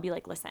together and I'll be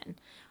like, listen,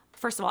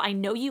 first of all, I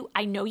know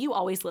you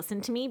always listen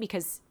to me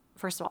because,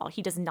 first of all,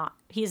 he is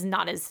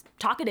not as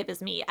talkative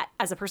as me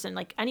as a person.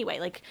 Like, anyway,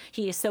 like,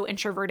 he is so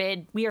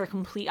introverted. We are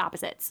complete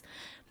opposites.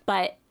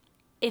 But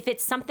if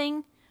it's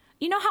something,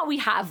 you know how we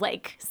have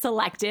like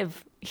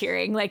selective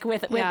hearing, like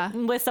with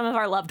some of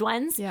our loved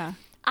ones. Yeah.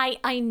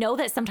 I know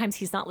that sometimes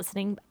he's not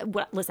listening.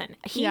 Listen,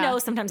 he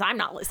knows sometimes I'm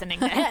not listening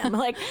to him.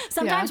 Like,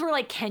 sometimes we're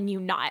like, can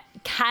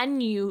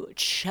you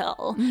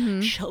chill?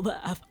 Chill the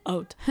F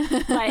out.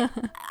 But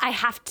I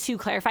have to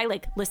clarify,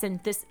 like,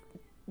 listen,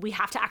 we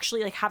have to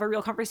actually like have a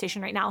real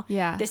conversation right now.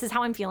 Yeah. This is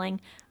how I'm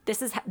feeling.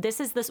 This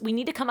is we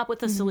need to come up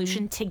with a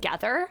solution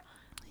together.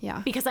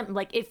 Yeah. Because I'm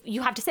like, if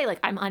you have to say like,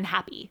 I'm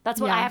unhappy,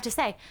 that's what I have to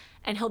say.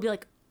 And he'll be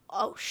like,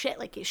 oh shit,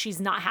 like,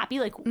 she's not happy,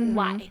 like,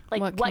 why?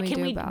 Like, what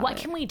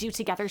can we do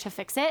together to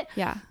fix it?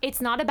 Yeah.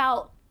 It's not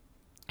about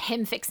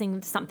him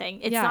fixing something.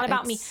 It's not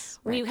about me.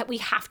 Right. We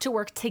have to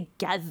work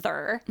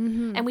together.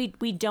 And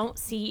we don't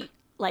see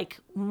like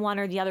one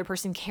or the other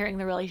person carrying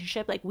the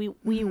relationship. Like,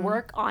 we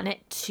work on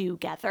it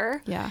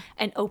together. Yeah.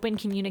 And open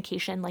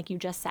communication, like you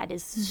just said,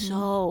 is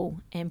so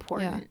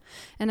important. Yeah.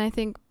 And I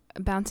think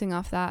bouncing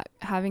off that,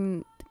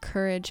 having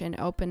courage and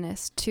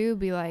openness to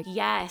be like,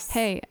 yes,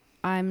 hey,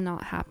 I'm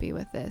not happy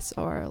with this,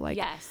 or like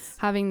yes.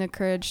 having the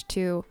courage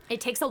to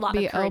it takes a lot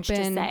of courage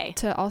open to say,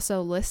 to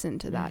also listen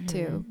to that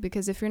too,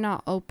 because if you're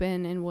not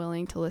open and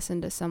willing to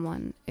listen to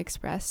someone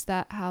express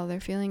that how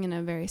they're feeling in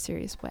a very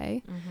serious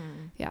way,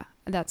 yeah,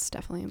 that's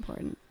definitely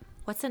important.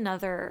 What's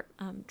another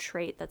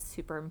trait that's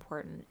super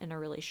important in a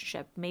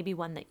relationship? Maybe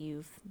one that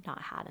you've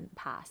not had in the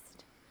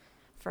past.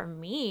 For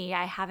me,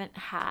 I haven't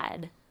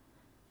had.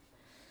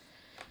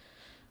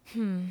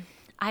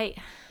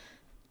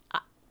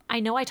 I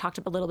know I talked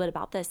a little bit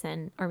about this,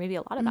 or maybe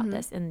a lot about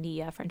this in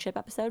the friendship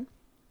episode.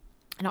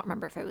 I don't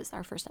remember if it was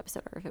our first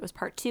episode or if it was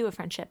part 2 of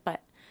friendship,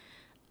 but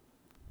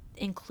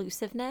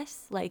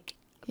inclusiveness. Like,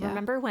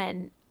 remember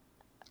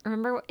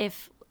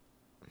if,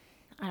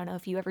 I don't know,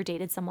 if you ever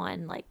dated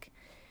someone, like,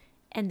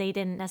 and they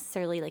didn't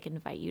necessarily, like,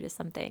 invite you to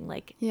something,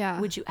 like,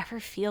 would you ever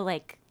feel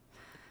like,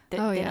 they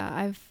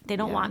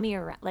don't want me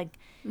around? Like,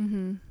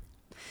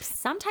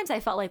 sometimes I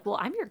felt like, well,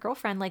 I'm your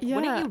girlfriend. Like,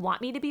 wouldn't you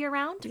want me to be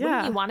around? Yeah.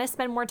 Wouldn't you want to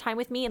spend more time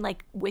with me and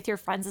like with your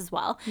friends as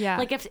well? Yeah.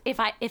 Like if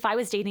I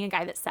was dating a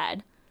guy that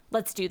said,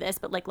 let's do this,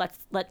 but like, let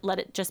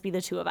it just be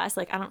the two of us.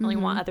 Like, I don't really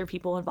want other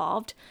people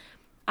involved.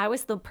 I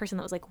was the person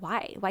that was like,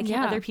 why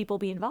can't other people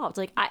be involved?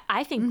 Like,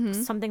 I think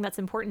something that's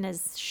important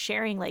is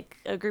sharing like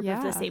a group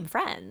of the same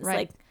friends. Right.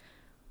 Like,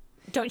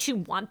 don't you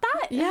want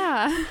that?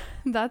 Yeah.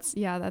 That's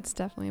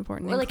definitely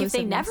important. Or like if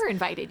they never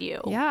invited you.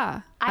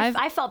 Yeah.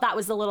 I felt that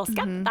was a little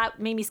that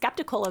made me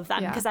skeptical of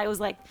them, because I was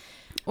like,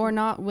 or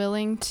not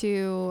willing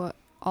to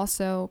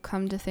also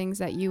come to things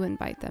that you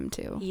invite them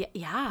to.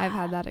 Yeah. I've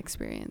had that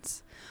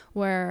experience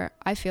where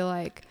I feel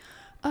like,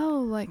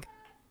 oh, like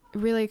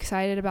really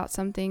excited about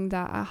something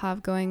that I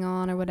have going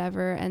on or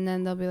whatever, and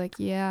then they'll be like,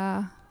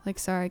 yeah, like,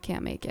 sorry, I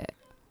can't make it.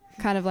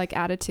 Kind of like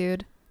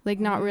attitude. Like,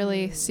 not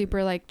really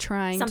super like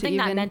trying something to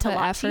even that meant put a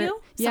lot effort. to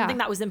you, something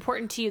that was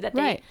important to you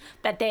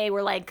that they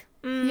were like,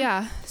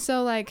 yeah.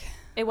 So like,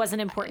 it wasn't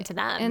important to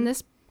them. And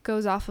this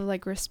goes off of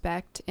like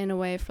respect in a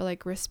way, for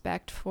like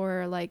respect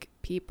for like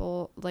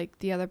people, like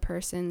the other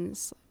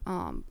person's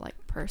like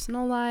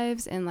personal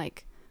lives and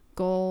like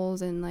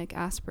goals and like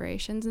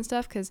aspirations and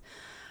stuff. Because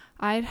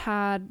I'd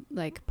had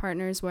like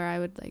partners where I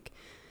would like,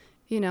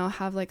 you know,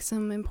 have like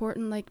some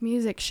important like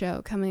music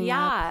show coming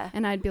up,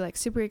 and I'd be like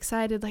super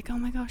excited, like, oh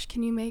my gosh,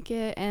 can you make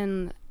it?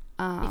 And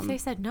if they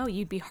said no,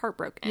 you'd be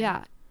heartbroken.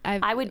 Yeah.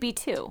 I would be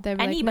too. They'd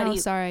be like, no,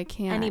 sorry, I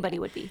can't. Anybody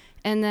would be.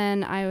 And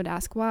then I would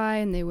ask why,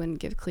 and they wouldn't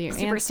give clear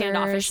super answers.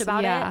 Standoffish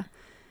about it.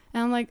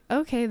 And I'm like,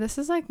 okay, this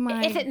is like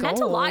my if it goals. meant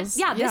a lot, this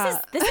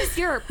is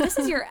your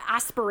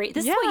aspiration.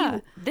 This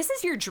is this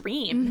is your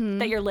dream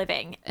that you're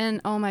living. And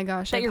oh my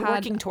gosh, that you're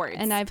working towards.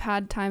 And I've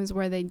had times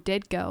where they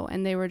did go,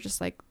 and they were just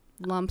like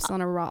lumps on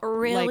a rock,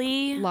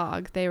 really like,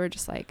 log. They were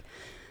just like,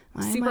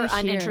 super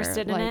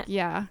uninterested in it.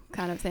 Yeah,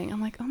 kind of thing.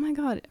 I'm like, oh my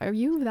god, are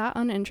you that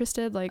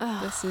uninterested? Like,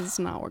 this is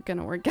not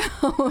gonna work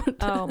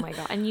out. Oh my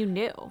god. And you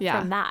knew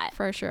from that.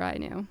 For sure I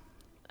knew.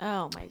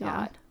 Oh my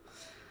god.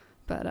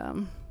 But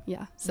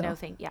yeah, so no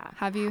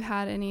have you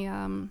had any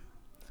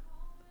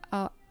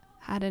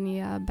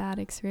bad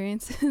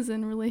experiences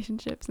in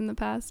relationships in the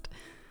past?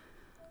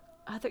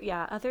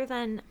 Other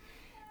than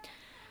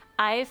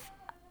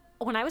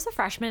when I was a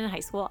freshman in high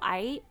school,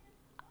 I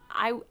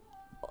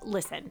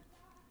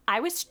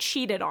was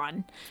cheated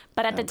on,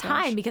 but at the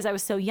time, because I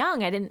was so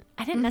young, I didn't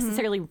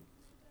necessarily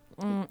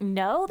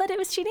know that it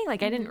was cheating.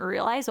 Like, I didn't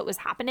realize what was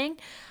happening.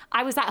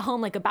 I was at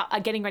home, like,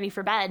 about getting ready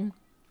for bed.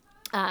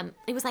 I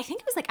think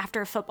it was like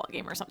after a football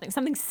game or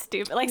something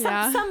stupid, like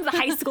some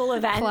high school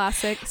event.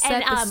 Classic.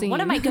 Set the scene.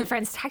 One of my good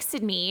friends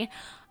texted me,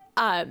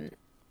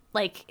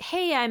 like,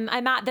 hey, I'm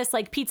at this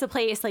like pizza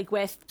place, like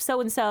with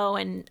so and so,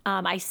 and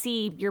I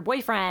see your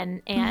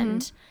boyfriend,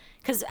 and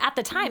because at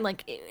the time,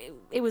 like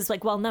it was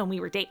like well known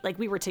we were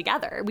we were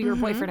together, we were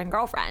boyfriend and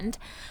girlfriend,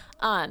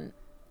 and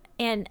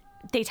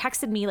they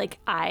texted me like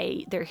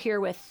they're here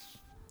with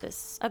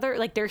this other,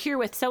 like they're here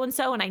with so and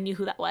so, and I knew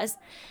who that was,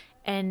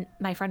 and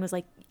my friend was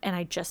like, and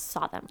I just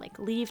saw them like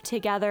leave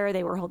together,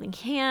 they were holding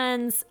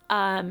hands,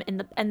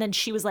 and then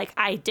she was like,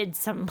 I did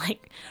some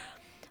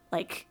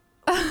like.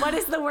 What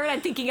is the word I'm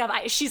thinking of?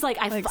 She's like,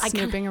 I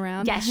snooping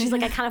around. Yeah, she's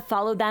like, I kind of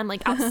followed them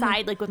like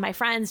outside, like with my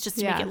friends, just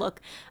to make it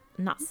look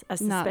not as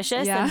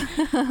suspicious.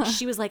 And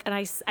she was like, and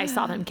I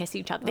saw them kiss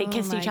each other. They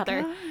kissed each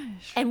other,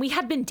 and we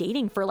had been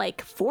dating for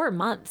like 4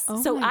 months.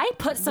 So I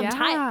put some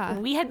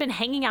time. We had been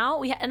hanging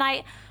out.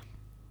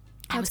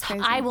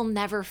 I will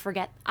never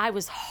forget. I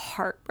was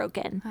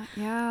heartbroken.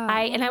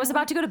 And I was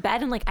about to go to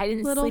bed, and like I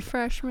didn't little sleep.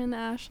 freshman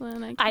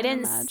Ashlyn.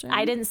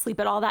 I didn't sleep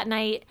at all that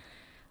night.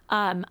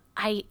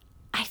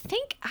 I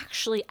think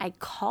actually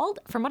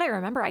from what I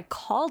remember, I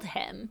called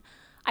him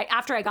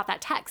after I got that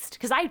text,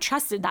 because I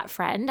trusted that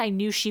friend. I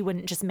knew she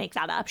wouldn't just make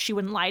that up. She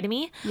wouldn't lie to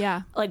me.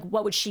 Yeah. Like,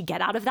 what would she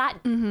get out of that?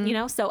 You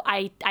know? So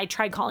I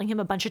tried calling him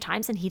a bunch of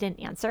times, and he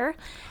didn't answer.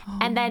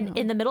 And then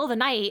in the middle of the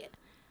night,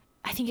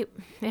 I think it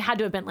had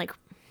to have been like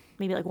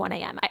maybe like 1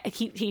 a.m.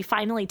 He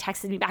finally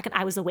texted me back, and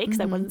I was awake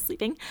because I wasn't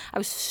sleeping. I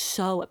was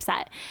so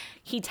upset.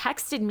 He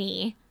texted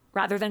me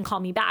rather than call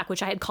me back,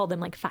 which I had called him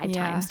like 5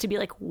 times to be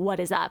like, what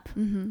is up?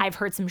 I've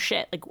heard some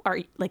shit.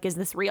 Like, is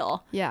this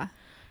real? Yeah.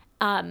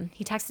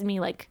 He texted me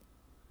like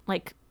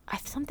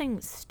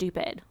something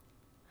stupid.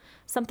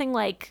 Something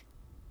like,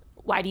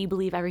 why do you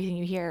believe everything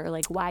you hear? Or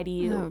like, why do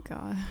you? Oh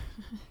God.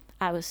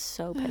 I was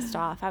so pissed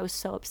off. I was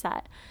so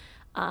upset.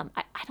 I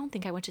don't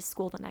think I went to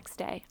school the next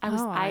day.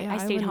 I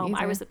stayed home.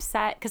 Either. I was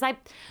upset because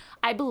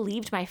I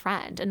believed my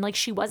friend, and like,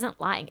 she wasn't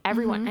lying.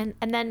 Everyone,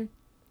 and then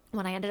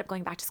when I ended up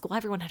going back to school,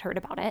 everyone had heard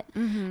about it.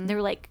 They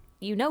were like,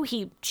 you know,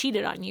 he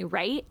cheated on you,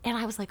 right? And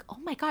I was like, oh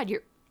my God,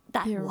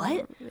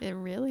 what? It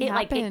really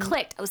happened. Like, it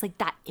clicked. I was like,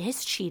 that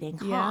is cheating,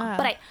 huh? Yeah.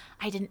 But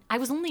I didn't, I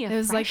was only a freshman. It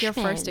was like your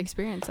first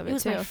experience of it, too. It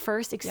was my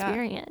first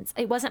experience.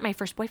 Yeah. It wasn't my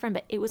first boyfriend,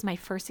 but it was my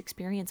first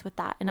experience with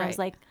that. And I was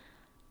like,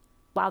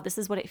 wow, this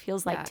is what it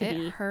feels like to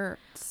be. It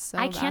hurts so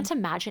I can't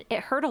imagine. It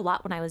hurt a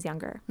lot when I was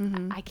younger.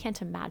 I can't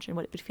imagine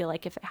what it would feel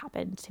like if it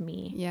happened to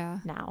me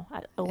now,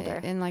 older.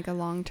 In like a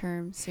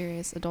long-term,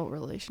 serious adult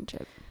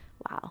relationship.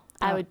 Wow.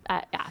 I would,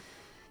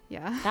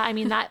 yeah. I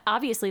mean, that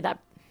obviously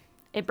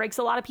it breaks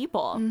a lot of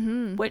people,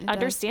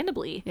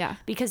 understandably. Yeah.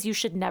 Because you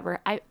should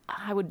never, I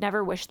would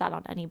never wish that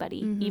on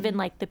anybody, even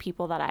like the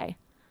people that I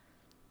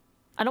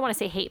don't want to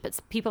say hate, but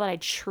people that I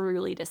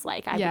truly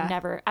dislike.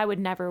 I would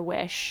never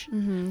wish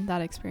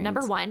that experience.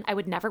 Number one, I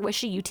would never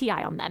wish a UTI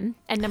on them.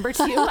 And number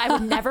two, I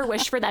would never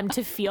wish for them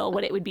to feel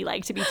what it would be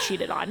like to be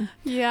cheated on.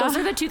 Yeah. Those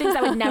are the two things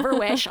I would never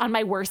wish on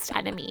my worst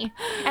enemy.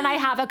 And I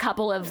have a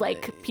couple of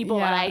like people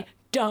that I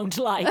don't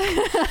like.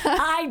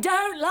 I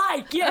don't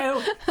like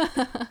you.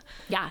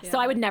 Yeah. So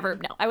I would never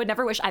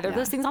wish either of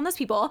those things on those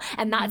people.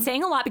 And that's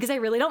saying a lot because I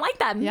really don't like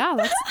them.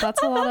 Yeah,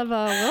 that's a lot of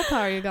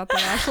willpower you got there,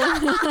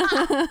 Ashley.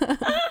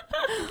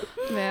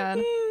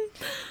 Man.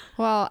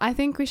 Well, I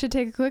think we should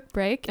take a quick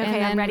break. Okay, and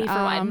then, I'm ready for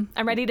one.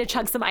 I'm ready to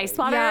chug some ice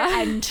water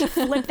and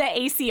flip the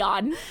AC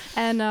on.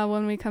 And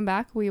when we come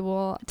back, we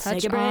will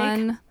touch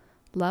on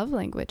love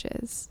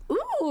languages.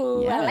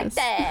 Ooh, yes. I like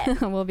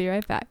that. We'll be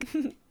right back.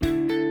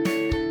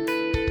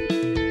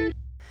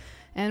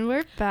 And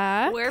we're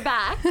back. We're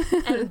back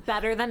and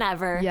better than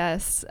ever.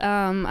 Yes.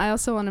 I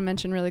also want to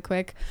mention really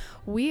quick,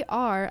 we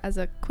are, as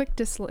a quick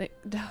disclaimer.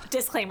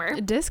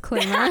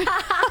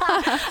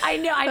 I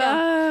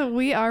know.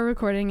 We are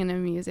recording in a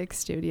music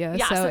studio.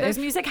 Yeah, so there's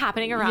music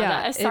happening around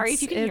us. Sorry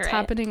if you can hear it. It's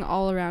happening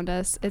all around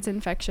us. It's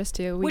infectious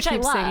too. Which I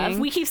love. Singing.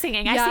 We keep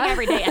singing. I sing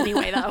every day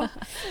anyway, though.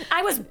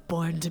 I was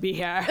born to be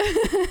here.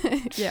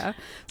 Yeah.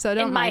 So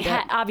don't mind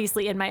it.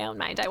 Obviously, in my own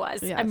mind, I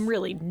was. Yes. I'm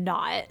really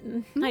not.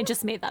 I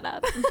just made that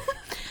up.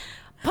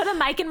 Put a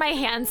mic in my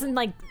hands and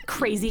like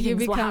crazy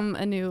things will happen.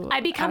 I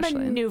become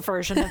Ashley. A new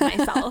version of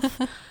myself.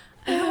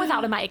 Even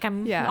without a mic,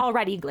 I'm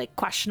already like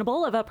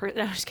questionable of a person.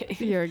 No, I'm just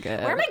kidding. You're good.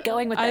 Where am I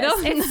going with this?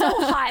 It's so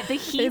hot. The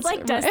heat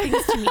does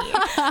things to me.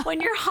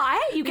 When you're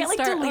hot, you get like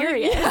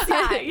delirious.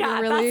 Yeah.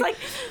 Really, that's like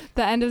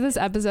the end of this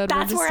episode.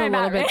 We're just a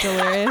little bit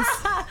delirious.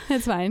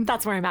 It's fine.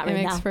 That's where I'm at right now.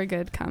 It makes for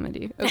good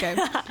comedy. Okay.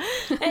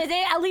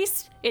 At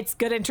least it's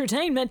good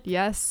entertainment.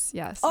 Yes.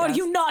 Are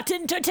you not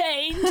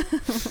entertained?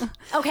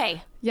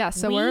 Okay. Yeah.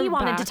 So we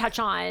wanted to touch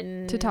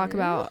on to talk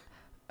about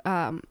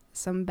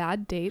some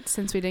bad dates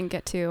since we didn't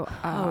get to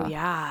before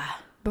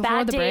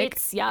bad the break,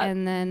 dates,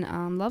 and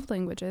then love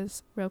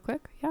languages real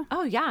quick.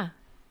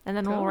 And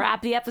then we'll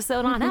wrap the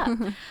episode on up.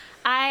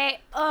 I've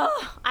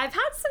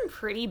had some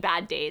pretty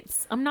bad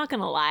dates, I'm not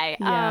gonna lie.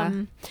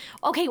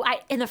 Okay,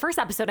 in the first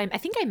episode I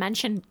think I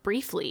mentioned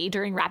briefly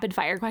during rapid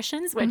fire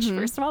questions, which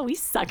first of all, we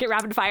suck at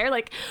rapid fire.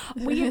 Like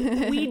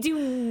we do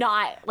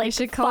not like we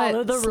should follow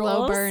call it the slow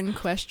rules. Burn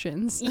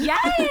questions.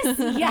 Yes.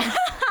 Yeah.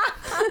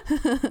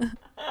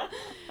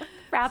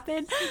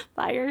 Rapid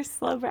fire,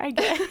 slow burn.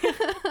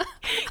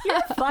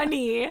 You're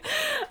funny.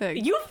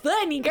 Thanks. You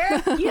funny,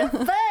 girl. You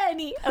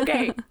funny.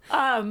 Okay.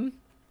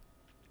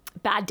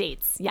 Bad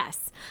dates.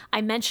 Yes. I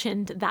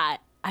mentioned that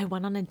I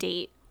went on a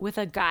date with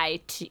a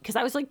guy because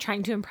I was like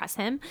trying to impress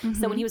him.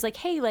 So when he was like,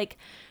 hey, like,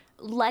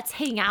 let's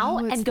hang out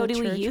and go to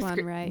a youth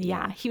group. Right?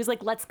 Yeah. He was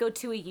like, let's go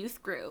to a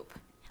youth group.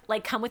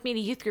 Like, come with me to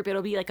youth group.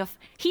 It'll be like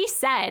he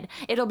said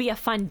it'll be a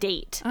fun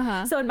date.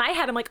 So in my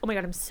head, I'm like, oh my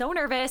God, I'm so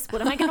nervous.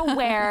 What am I going to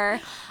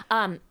wear?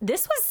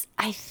 This was,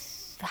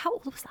 how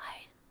old was I?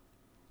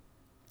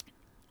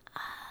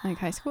 Like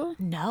high school?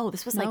 No,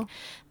 this was like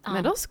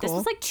middle school. This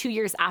was like 2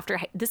 years after.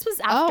 This was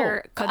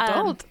after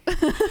adult.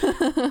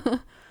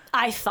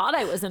 I thought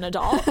I was an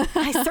adult.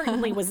 I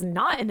certainly was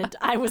not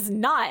I was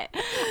not.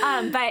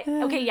 But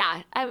okay,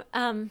 yeah.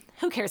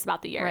 Who cares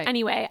about the year? Right.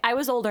 Anyway, I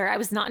was older. I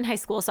was not in high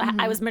school, so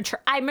I was mature.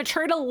 I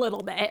matured a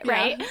little bit,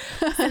 right?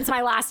 Since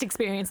my last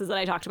experiences that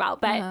I talked about.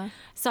 But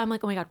so I'm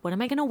like, oh my God, what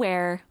am I gonna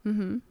wear?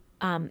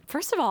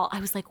 First of all, I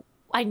was like,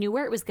 I knew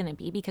where it was gonna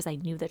be because I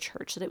knew the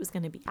church that it was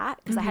gonna be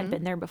at because I had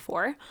been there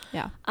before.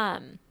 Yeah.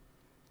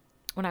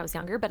 When I was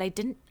younger, but I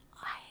didn't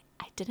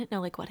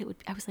know like what it would.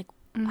 I was like,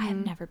 I have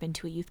never been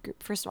to a youth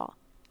group. First of all,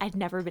 I'd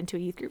never been to a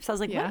youth group. So I was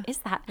like, what is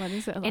that? What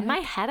is it like? In my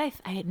head, I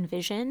had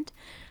envisioned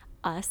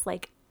us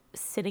like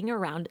sitting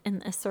around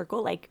in a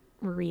circle, like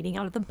reading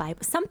out of the Bible.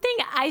 Something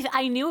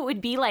I knew it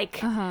would be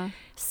like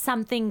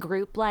something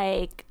group,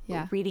 like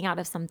reading out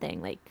of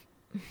something. Like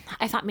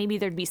I thought maybe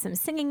there'd be some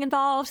singing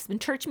involved, some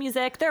church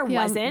music. There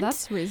wasn't.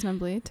 That's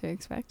reasonably to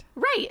expect.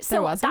 Right.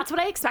 So that's what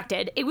I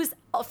expected. It was,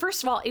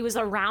 first of all, it was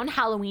around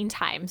Halloween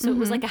time. So it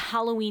was like a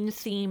Halloween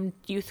themed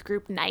youth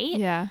group night.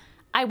 Yeah.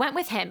 I went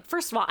with him.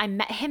 First of all, I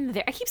met him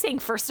there. I keep saying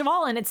first of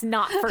all, and it's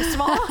not first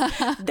of all.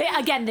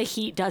 Again, the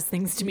heat does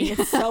things to me.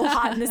 It's so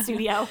hot in the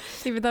studio.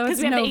 Even though it's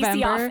November. The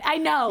AC off. I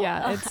know.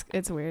 Yeah,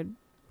 it's weird.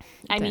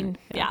 I mean,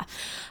 yeah.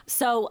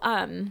 So,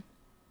 where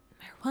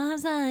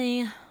was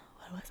I?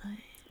 What was I?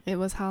 It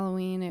was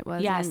Halloween. It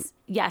was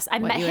yes. I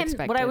met him.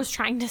 Expected. What I was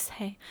trying to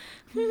say,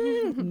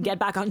 get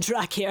back on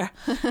track here.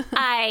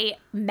 I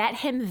met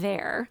him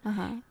there,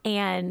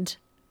 and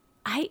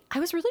I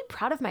was really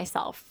proud of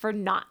myself for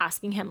not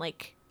asking him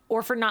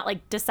or for not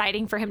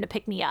deciding for him to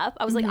pick me up.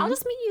 I was like, I'll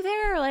just meet you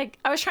there. Like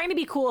I was trying to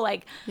be cool.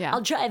 Like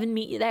I'll drive and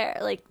meet you there.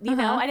 Like you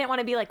know, I didn't want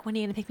to be like, when are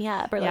you gonna pick me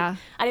up? Or I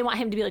didn't want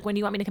him to be like, when do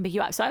you want me to come pick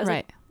you up? So I was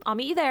like, I'll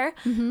meet you there,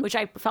 which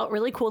I felt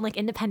really cool and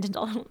independent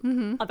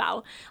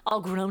about, all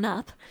grown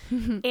up.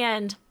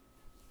 And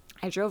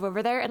I drove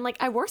over there and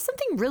I wore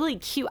something really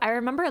cute. I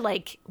remember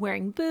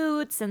wearing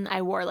boots and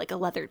I wore a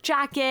leather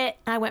jacket.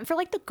 And I went for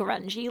the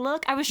grungy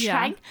look. I was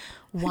trying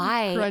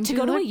grungy to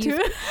go to a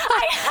youth.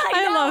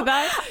 I love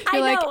that.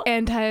 You're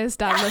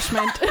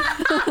anti-establishment.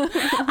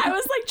 I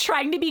was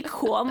trying to be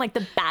cool. I'm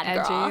the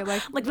bad girl,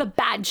 like the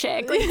bad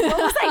chick. What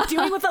was I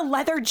doing with a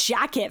leather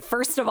jacket?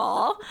 First of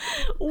all,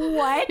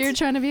 what? You're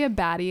trying to be a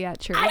baddie at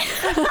church.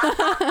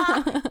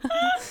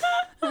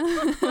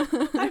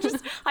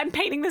 I'm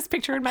painting this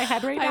picture in my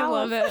head right now.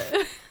 I love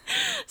it.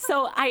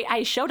 So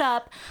I showed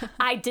up.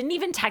 I didn't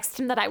even text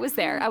him that I was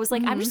there. I was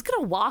like, I'm just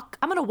gonna walk.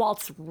 I'm gonna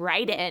waltz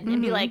right in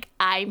and be like,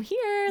 I'm here.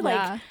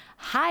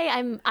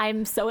 Hi,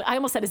 I'm so. I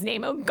almost said his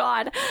name. Oh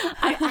God,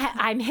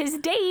 I'm his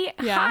date.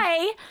 Yeah.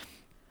 Hi.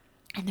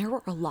 And there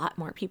were a lot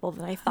more people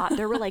than I thought.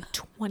 There were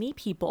 20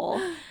 people.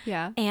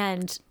 Yeah.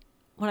 And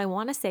what I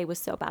want to say was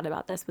so bad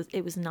about this was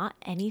it was not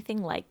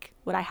anything like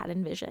what I had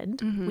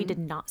envisioned. We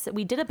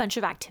did a bunch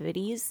of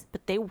activities,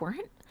 but they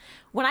weren't.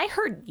 When I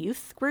heard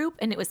youth group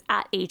and it was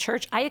at a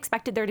church, I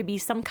expected there to be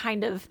some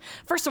kind of,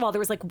 first of all, there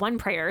was one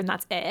prayer and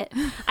that's it.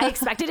 I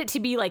expected it to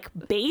be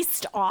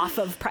based off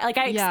of, I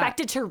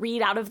expected to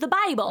read out of the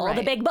Bible,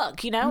 the big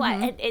book,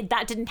 and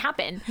that didn't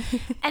happen.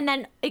 And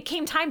then it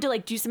came time to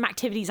do some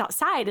activities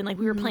outside and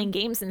we were playing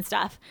games and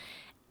stuff.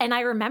 And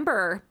I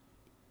remember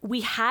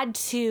we had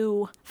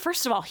to,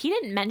 first of all, he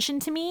didn't mention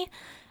to me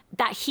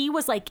that he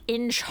was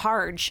in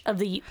charge of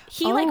he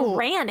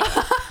ran it.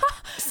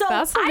 So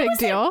that's a big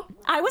deal.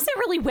 I wasn't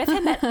really with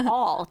him at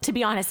all, to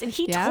be honest. And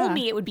he told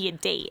me it would be a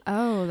date.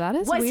 Oh, that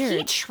is weird. Was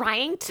he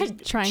trying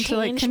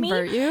to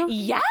convert you?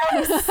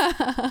 Yes.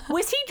 What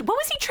was he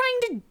trying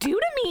to do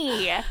to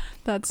me?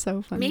 That's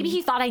so funny. Maybe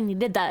he thought I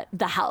needed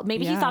the help.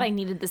 Maybe he thought I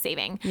needed the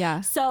saving.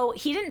 Yeah. So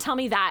he didn't tell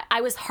me that.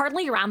 I was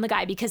hardly around the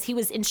guy because he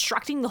was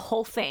instructing the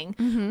whole thing.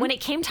 When it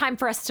came time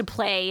for us to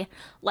play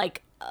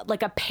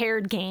a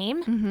paired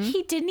game,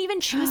 he didn't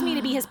even choose me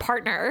to be his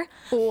partner.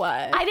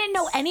 What? I didn't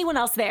know anyone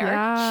else there.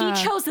 Yeah.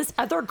 He chose this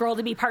other girl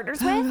to be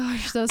partners with. Oh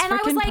gosh, those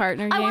freaking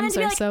partner games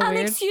are so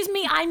weird. Excuse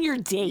me, I'm your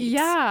date.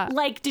 Yeah.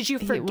 Did you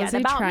forget was he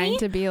about trying me?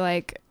 to be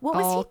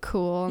all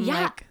cool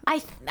and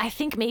I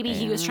think maybe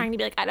he was trying to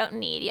be I don't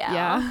need you.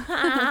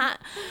 Yeah.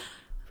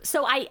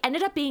 So I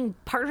ended up being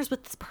partners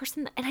with this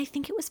person, and I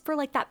think it was for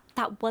that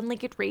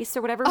one-legged race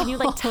or whatever. When you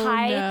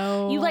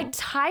tie, you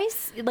tie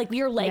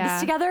your legs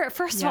together.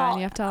 First of all, and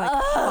you have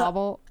to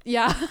wobble.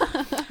 Yeah.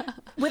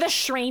 With a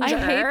stranger. I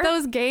hate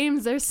those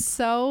games. They're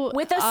so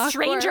with a awkward.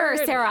 Stranger,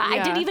 Sarah. Yeah.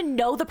 I didn't even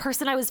know the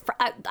person I was.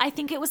 I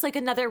think it was it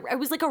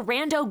was a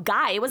rando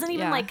guy. It wasn't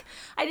even I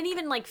didn't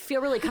even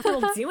feel really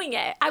comfortable doing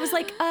it. I was do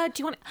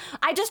you want?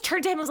 I just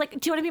turned to him and was like,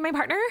 do you want to be my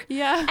partner?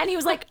 Yeah. And he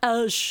was like,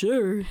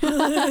 sure.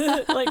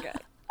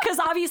 Because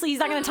obviously he's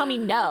not going to tell me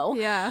no.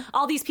 Yeah.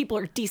 All these people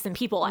are decent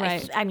people.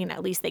 Right. I mean,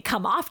 at least they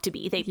come off to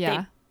be. They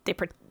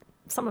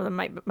some of them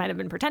might have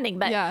been pretending,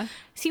 but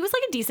he was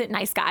a decent,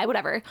 nice guy,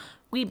 whatever.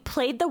 We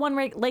played the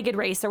one-legged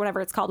race or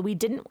whatever it's called. We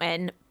didn't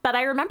win. But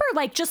I remember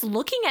just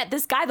looking at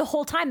this guy the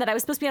whole time that I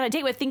was supposed to be on a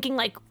date with, thinking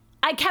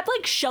I kept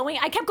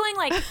I kept going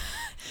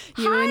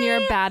you in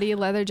your baddie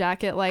leather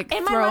jacket,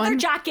 in my leather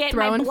jacket,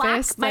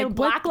 my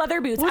black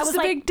leather boots. What's I was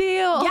the big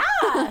deal?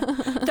 Yeah,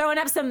 throwing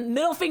up some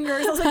middle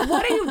fingers. I was like,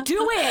 "What are you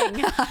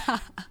doing?"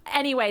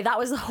 Anyway, that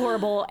was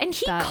horrible. And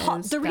he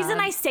called. The reason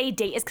I say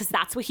date is because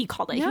that's what he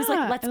called it. Yeah, he was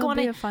like, "Let's go on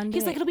a fun date."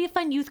 He's like, "It'll be a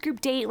fun youth group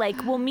date.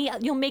 We'll meet.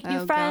 You'll make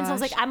new friends." I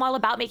was like, "I'm all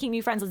about making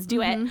new friends. Let's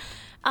do it."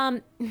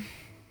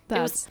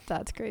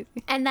 That's crazy.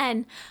 And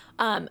then,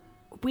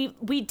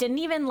 we didn't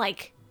even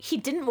he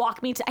didn't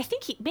walk me to, I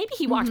think maybe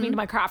he walked me to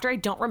my car after. I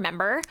don't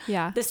remember.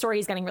 Yeah. This story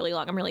is getting really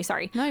long. I'm really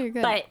sorry. No, you're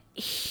good. But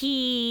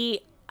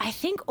he, I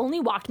think, only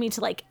walked me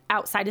to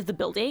outside of the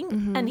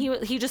building, and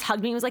he just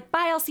hugged me and was like,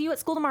 bye, I'll see you at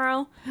school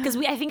tomorrow. Because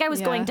I think I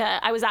was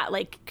I was at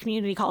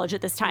community college at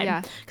this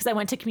time, because I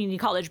went to community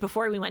college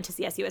before we went to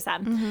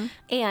CSUSM.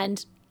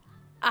 And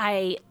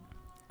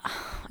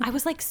I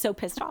was like so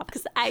pissed off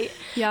because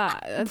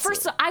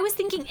first I was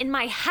thinking in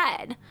my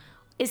head,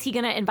 is he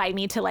gonna invite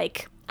me to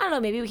like, I don't know,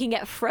 maybe we can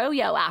get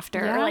froyo after,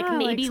 or like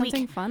maybe like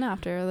something fun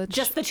after,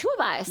 just the two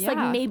of us.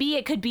 Like maybe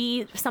it could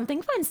be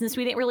something fun since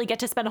we didn't really get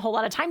to spend a whole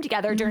lot of time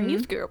together during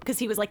youth group, because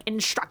he was like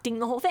instructing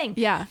the whole thing.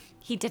 Yeah,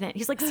 he didn't.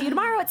 He's like, see you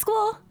tomorrow at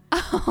school.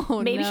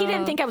 Oh, maybe he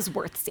didn't think I was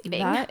worth saving.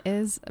 That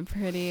is a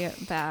pretty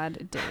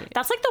bad date.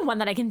 That's like the one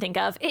that I can think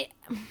of.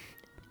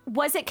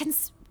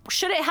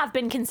 Should it have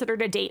been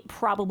considered a date?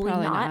 Probably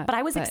not. But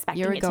I was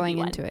expecting it to be one. You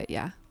were going into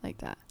it, like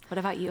that. What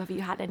about you? Have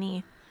you had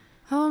any?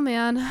 Oh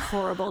man,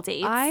 horrible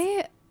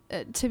dates.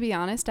 To be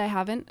honest, I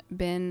haven't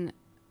been,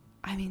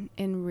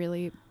 in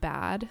really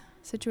bad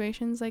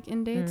situations, like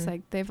in dates.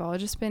 Like they've all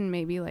just been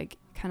maybe like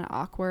kind of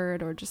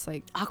awkward, or just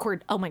like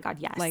awkward. Oh my God,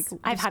 yes. Like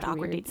I've had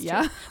awkward dates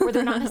too, where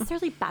they're not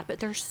necessarily bad, but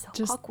they're so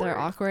just awkward. They're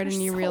awkward,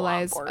 and you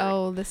realize,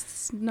 oh, this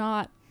is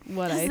not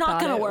what I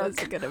thought it was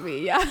gonna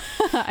be. Yeah,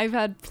 I've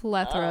had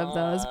plethora of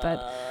those, but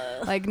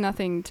like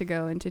nothing to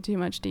go into too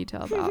much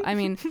detail about. I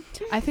mean,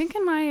 I think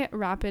in my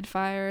rapid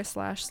fire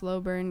 / slow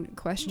burn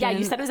question. Yeah,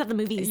 you said it was at the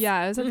movies. Yeah,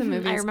 I was at the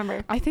movies. I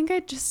remember. I think I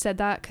just said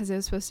that because it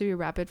was supposed to be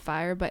rapid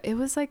fire, but it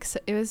was like,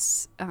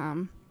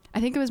 I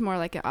think it was more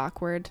like an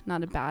awkward,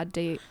 not a bad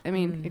date. I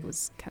mean, it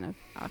was kind of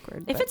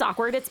awkward. If it's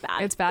awkward, it's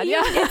bad. It's bad,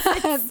 yeah.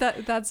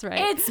 That's right.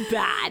 It's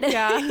bad.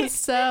 Yeah,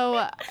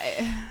 so...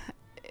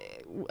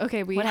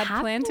 okay, we had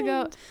planned to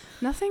go.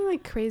 Nothing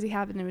like crazy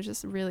happened. It was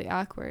just really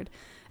awkward.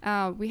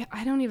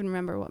 I don't even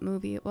remember what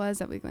movie it was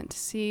that we went to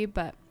see,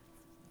 but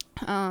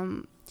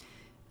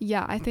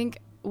I think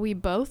we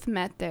both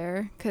met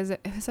there because it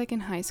was like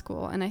in high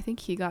school, and I think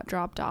he got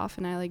dropped off,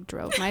 and I like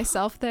drove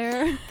myself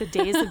there. The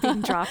days of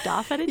being dropped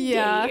off at a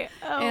date.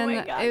 Oh and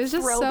my God, it was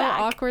just so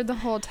awkward the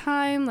whole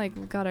time. Like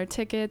we got our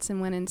tickets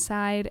and went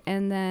inside,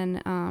 and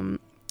then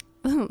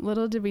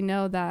little did we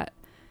know that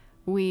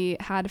we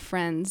had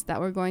friends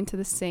that were going to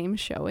the same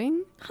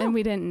showing, and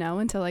we didn't know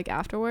until like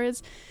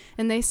afterwards,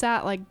 and they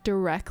sat like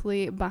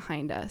directly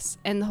behind us,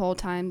 and the whole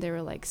time they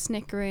were like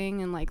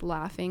snickering and like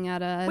laughing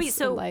at us. Wait,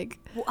 so like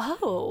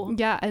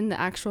in the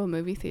actual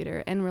movie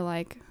theater, and we're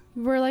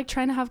like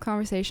trying to have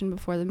conversation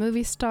before the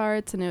movie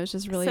starts, and it was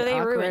just really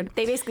awkward.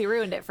 They basically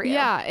ruined it for you.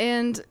 Yeah,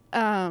 and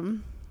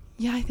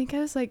I think I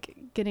was like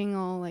getting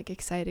all like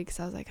excited because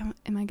I was like,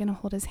 am I gonna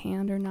hold his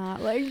hand or not?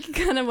 Like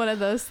kind of one of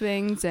those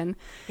things. And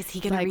is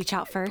he gonna reach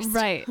out first?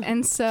 Right.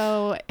 And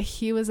so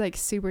he was like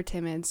super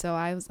timid, so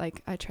I was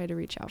like, I tried to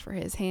reach out for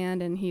his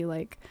hand, and he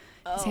like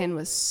his hand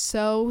was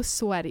so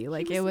sweaty,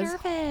 like it was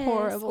nervous.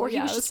 Horrible. Or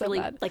he was just so really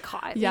bad. Like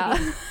hot. Yeah.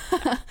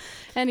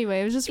 Anyway,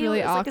 it was just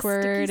really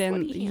awkward, like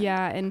and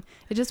and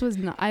it just was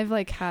not. I've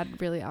like had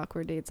really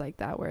awkward dates like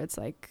that where it's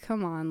like,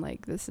 come on,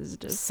 like this is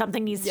just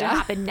something needs to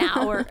happen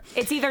now, or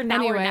it's either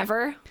now or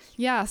never.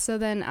 Yeah. So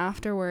then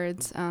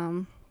afterwards,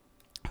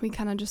 we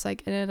kind of just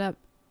like ended up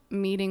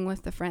meeting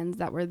with the friends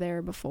that were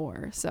there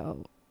before.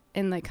 So.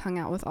 And like hung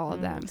out with all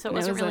of them. So it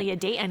wasn't really a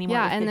date anymore.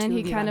 Yeah, and then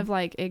he kind of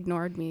like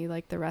ignored me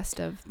like the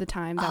rest of the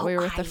time that we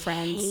were with the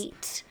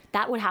friends.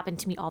 That would happen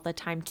to me all the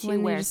time too.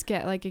 When you just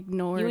get like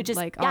ignored, you would just,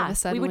 like all of a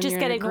sudden we would just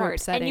get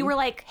ignored, and you were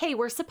like, "Hey,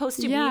 we're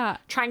supposed to be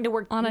trying to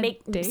work on a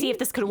date? See if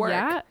this could work."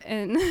 Yeah,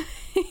 and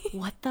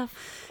what the?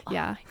 Oh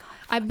yeah,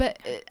 but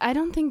I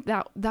don't think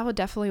that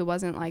definitely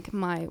wasn't like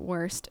my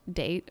worst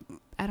date.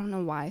 I don't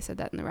know why I said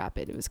that in the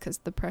rapid. It was because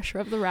the pressure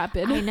of the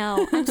rapid. I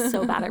know. I'm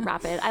so bad at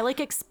rapid. I like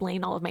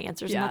explain all of my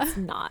answers, and that's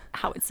not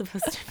how it's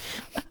supposed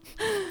to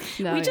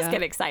be. We just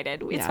get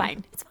excited. It's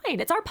fine. It's fine.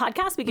 It's our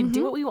podcast. We can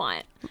do what we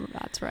want.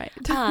 That's right.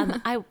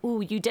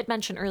 You did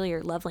mention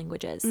earlier love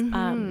languages.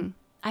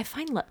 I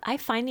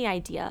find the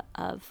idea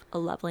of a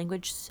love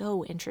language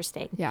so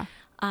interesting. Yeah.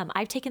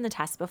 I've taken the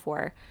test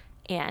before,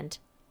 and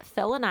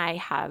Phil and I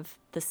have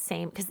the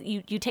same, because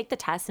you take the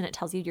test and it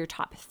tells you your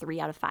top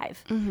 3 out of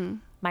 5.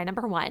 My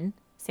number 1,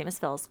 same as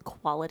Phil's,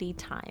 quality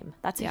time.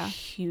 That's a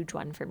huge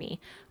one for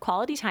me.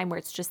 Quality time where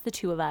it's just the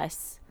two of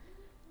us,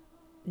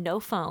 no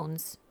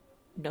phones,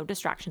 no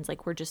distractions.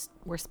 Like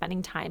we're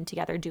spending time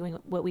together doing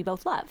what we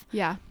both love.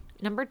 Yeah.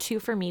 Number 2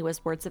 for me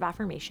was words of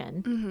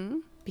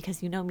affirmation,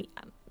 because you know me,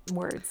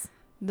 words.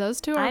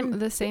 Those two are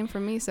the same for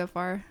me so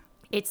far.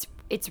 It's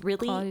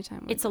really,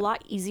 it's a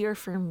lot easier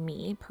for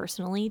me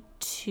personally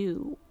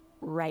to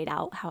write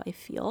out how I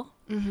feel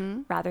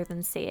rather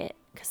than say it.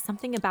 Because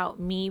something about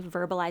me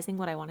verbalizing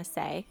what I want to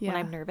say when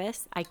I'm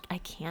nervous, I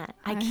can't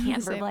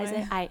verbalize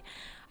it.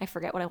 I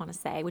forget what I want to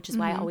say, which is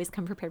why I always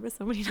come prepared with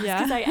somebody else,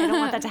 because I don't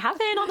want that to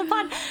happen on the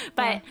pod.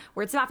 But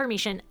words of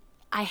affirmation,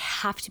 I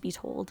have to be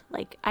told.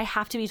 Like, I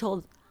have to be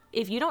told.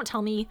 If you don't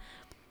tell me,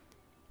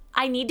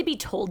 I need to be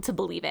told to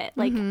believe it.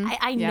 Like,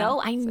 I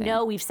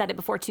know we've said it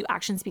before too.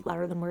 Actions speak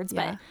louder than words,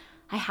 but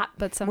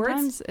but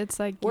sometimes it's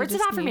like words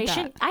of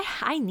affirmation.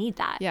 I need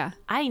that. Yeah.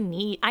 I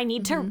need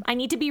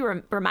to be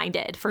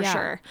reminded for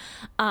sure.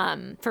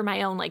 For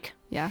my own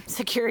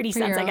security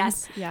sense, I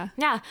guess. Yeah.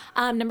 Yeah.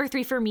 Number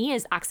 3 for me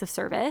is acts of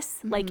service.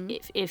 Like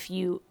if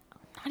you,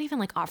 not even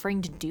like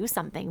offering to do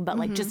something, but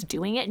like just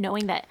doing it,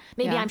 knowing that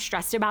maybe I'm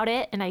stressed about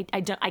it and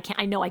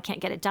I know I can't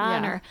get it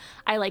done, or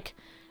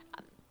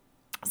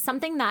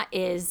something that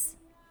is,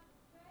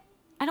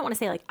 I don't want to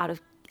say like out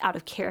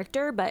of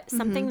character, but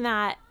something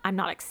that I'm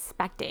not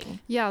expecting.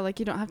 Yeah, like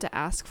you don't have to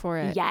ask for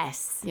it.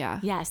 Yes. Yeah.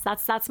 Yes,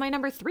 that's my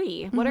number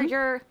 3. What are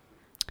yours?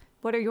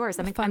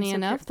 Funny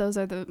enough, those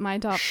are my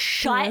top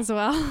 3 as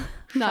well.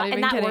 Not even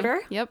in that kidding. order?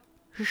 Yep.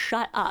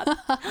 Shut up.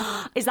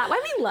 Is that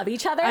why we love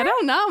each other? I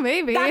don't know,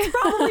 maybe. That's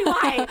probably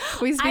why.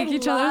 We speak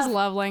each other's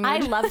love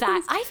language. I love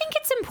that. I think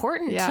it's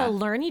important to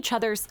learn each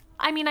other's,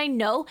 I mean, I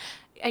know,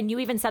 and you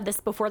even said this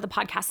before the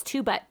podcast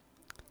too, but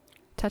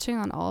touching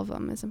on all of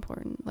them is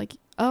important. Like,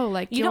 your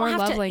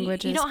love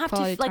language is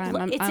quality time.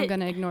 I'm going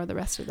to ignore the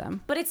rest of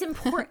them. But it's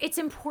important. It's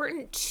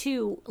important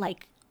to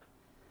like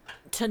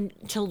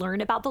to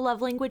learn about the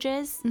love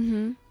languages,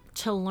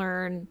 to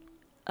learn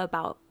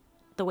about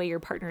the way your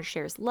partner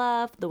shares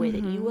love, the way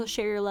that you will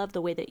share your love,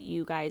 the way that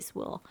you guys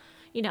will,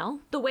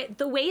 the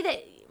way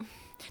that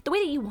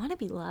you want to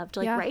be loved,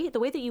 like, right? The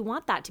way that you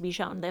want that to be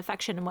shown, the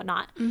affection and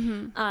whatnot.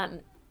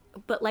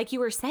 But like you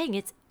were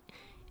saying,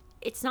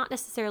 it's not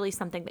necessarily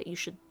something that you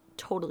should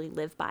totally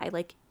live by.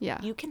 Like,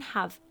 you can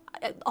have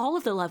all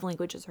of the love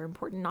languages are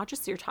important, not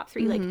just your top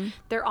 3. Like,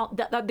 they're all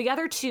the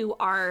other 2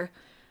 are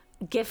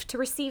gift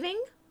receiving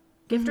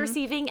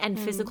and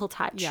physical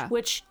touch,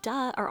 which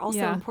are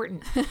also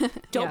important.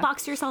 Don't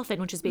box yourself in,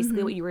 which is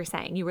basically what you were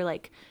saying. You were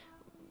like,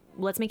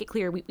 let's make it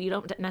clear. We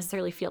don't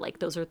necessarily feel like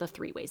those are the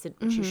 3 ways in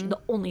which you should, the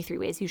only 3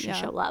 ways you should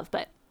show love.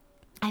 But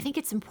I think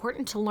it's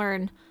important to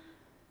learn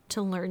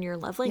your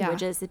love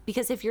languages,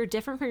 because if you're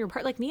different from your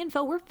partner, like me and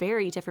Phil, we're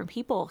very different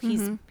people.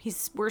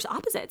 We're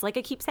opposites, like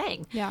I keep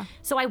saying. Yeah.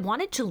 So I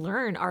wanted to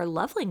learn our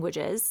love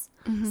languages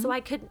so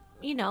I could,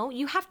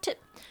 you have to,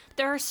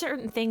 there are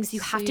certain things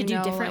you have to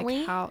do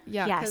differently. Like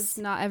because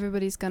not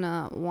everybody's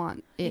gonna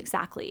want it.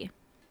 Exactly.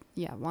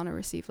 Yeah, want to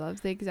receive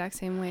love the exact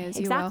same way as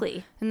you will.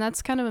 And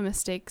that's kind of a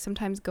mistake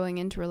sometimes going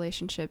into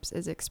relationships,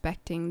 is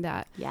expecting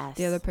that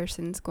the other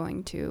person's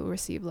going to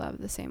receive love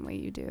the same way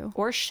you do.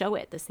 Or show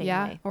it the same way.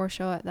 Yeah, or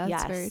show it.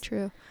 That's very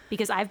true.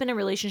 Because I've been in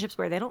relationships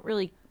where they don't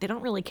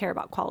really care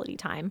about quality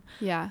time.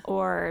 Yeah.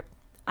 Or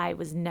I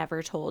was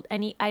never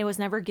I was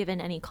never given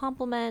any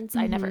compliments.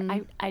 I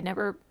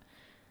never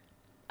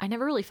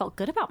really felt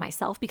good about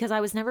myself because I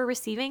was never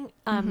receiving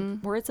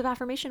words of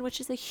affirmation, which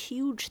is a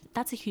huge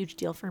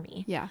deal for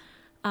me. Yeah.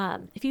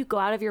 If you go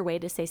out of your way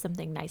to say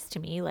something nice to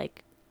me,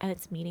 like, and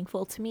it's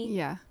meaningful to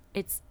me,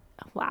 it's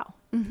wow.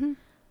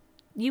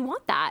 You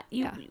want that.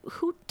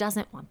 Who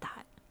doesn't want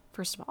that?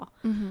 First of all,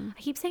 I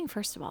keep saying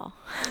first of all.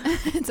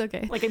 It's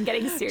okay. Like I'm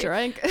getting serious.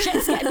 Drink.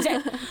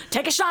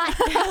 Take a shot.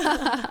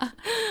 I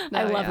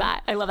love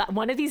that. I love that.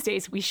 One of these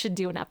days we should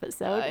do an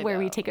episode where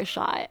we take a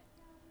shot.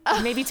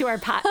 Maybe to our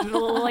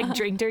we'll like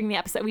drink during the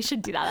episode. We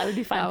should do that. That would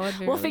be fun.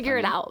 We'll figure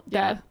it out.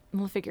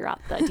 We'll figure out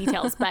the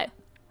details, but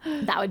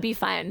that would be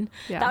fun.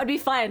 That would be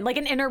fun. Like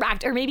an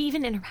or maybe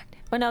even interactive.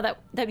 But no,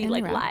 that'd be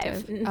like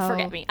live.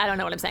 Forget me. I don't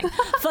know what I'm saying.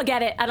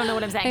 Forget it. I don't know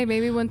what I'm saying. Hey,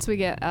 maybe once we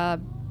get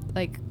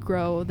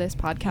grow this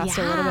podcast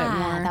a little bit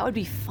more. That would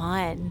be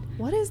fun.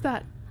 What is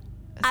that?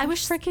 I was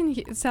freaking.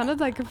 It sounded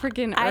like a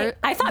freaking.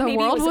 I thought the maybe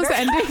world it was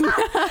ending.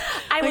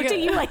 I looked at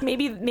you like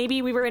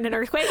maybe we were in an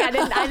earthquake. I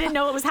didn't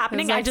know what was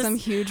happening. It was like some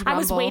huge rumble. I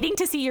was waiting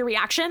to see your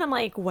reaction. I'm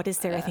like, what is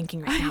Sarah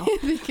thinking right now? I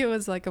think it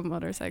was like a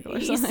motorcycle or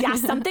something. Yeah,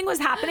 something was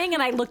happening,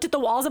 and I looked at the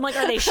walls. I'm like,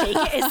 are they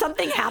shaking? Is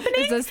something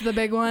happening? Is this the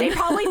big one? They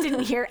probably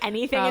didn't hear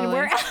anything, and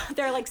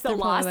they're like so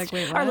lost. Like,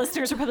 wait, our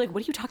listeners are probably like,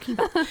 what are you talking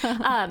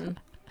about?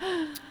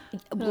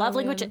 Love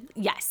language,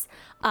 yes.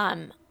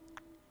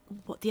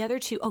 The other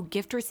 2,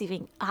 gift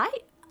receiving.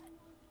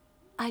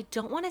 I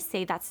don't want to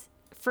say that's,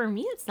 for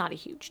me, it's not a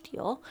huge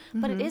deal,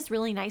 but it is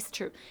really nice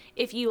to,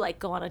 if you like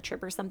go on a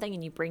trip or something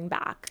and you bring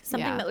back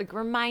something that like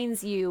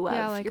reminds you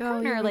of your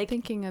partner, like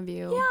thinking of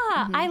you.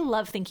 Yeah. I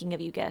love thinking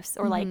of you gifts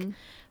or like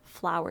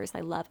flowers.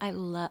 I love,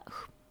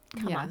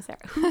 come on, Sarah.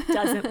 Who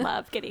doesn't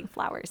love getting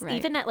flowers? Right.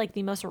 Even at like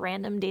the most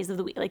random days of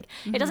the week. Like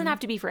it doesn't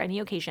have to be for any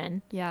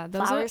occasion. Yeah.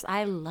 Flowers,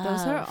 I love.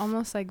 Those are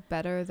almost like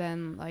better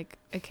than like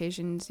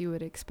occasions you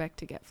would expect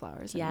to get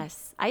flowers.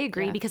 Yes. I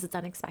agree because it's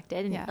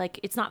unexpected. And like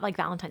it's not like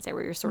Valentine's Day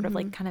where you're sort of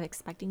like kind of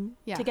expecting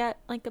to get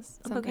like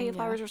a bouquet of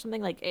flowers or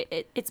something. Like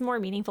it's more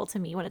meaningful to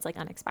me when it's like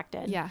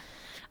unexpected. Yeah.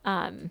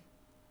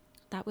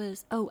 That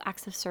was,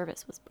 acts of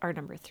service was our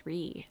number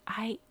 3.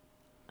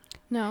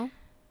 No.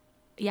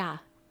 Yeah.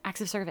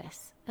 Acts of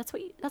service.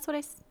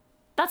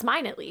 That's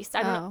mine at least.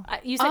 I don't know.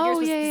 You said yours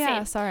was the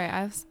same. Sorry.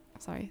 I was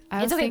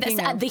it's okay.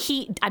 thinking of... The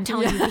heat. I'm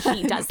telling you, the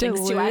heat does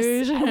things to us.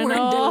 We're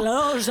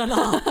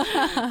delusional.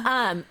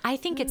 I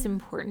think it's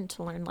important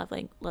to learn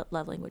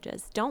love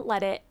languages. Don't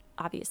let it,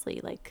 obviously,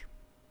 like,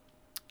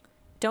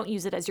 don't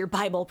use it as your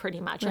Bible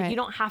pretty much. Like, you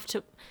don't have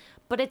to,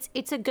 but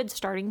it's a good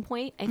starting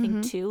point, I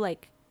think, too.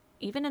 Like,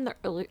 even in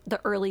the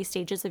early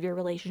stages of your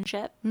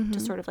relationship to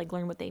sort of like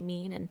learn what they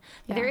mean. And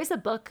there is a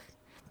book.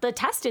 The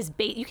test is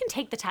you can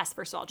take the test,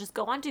 first of all. Just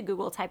go onto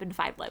Google, type in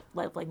 5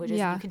 love languages.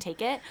 You can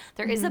take it.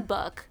 There is a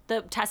book.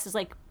 The test is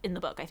like in the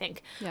book, I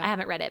think. I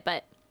haven't read it,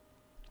 but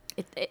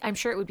I'm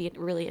sure it would be a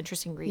really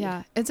interesting read.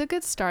 Yeah, it's a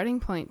good starting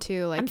point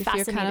too. Like, if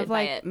you're kind of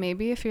like,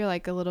 maybe if you're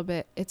like a little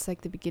bit, it's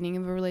like the beginning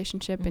of a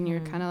relationship and you're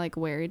kind of like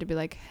wary to be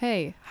like,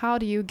 hey, how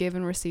do you give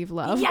and receive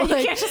love? Yeah, you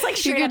can't just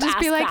like you could just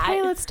be like, that.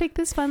 hey, let's take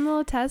this fun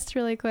little test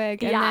really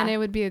quick, and then it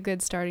would be a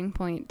good starting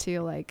point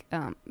to like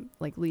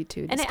lead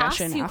to a discussion. And it asks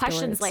you afterwards.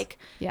 questions like,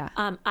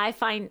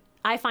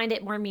 I find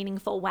it more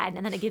meaningful when,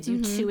 and then it gives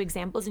you 2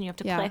 examples, and you have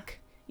to click.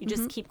 You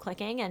just keep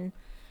clicking, and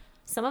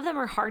some of them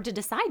are hard to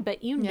decide,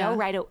 but you know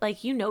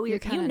if you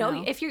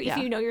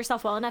know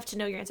yourself well enough to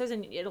know your answers,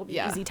 and it'll be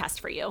an easy test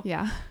for you.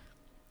 Yeah.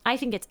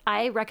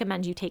 I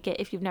recommend you take it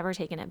if you've never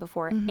taken it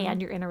before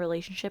and you're in a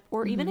relationship,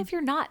 or even if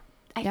you're not.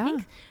 I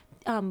think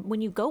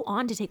when you go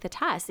on to take the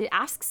test, it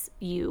asks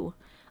you,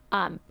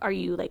 are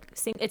you like,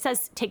 it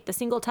says take the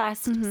single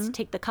test,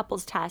 take the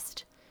couples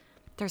test.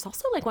 There's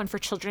also like one for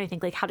children, I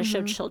think, like how to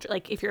show children,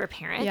 like if you're a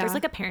parent, there's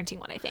like a parenting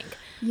one, I think.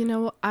 You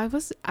know, I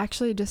was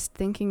actually just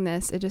thinking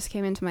this. It just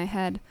came into my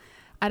head.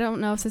 I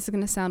don't know if this is going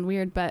to sound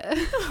weird, but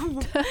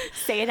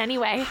say it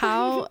anyway.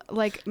 How,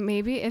 like,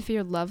 maybe if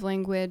your love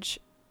language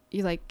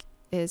you like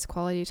is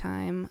quality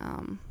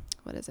time,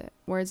 what is it?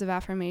 Words of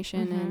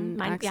affirmation and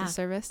acts of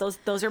service.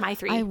 Those are my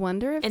 3. I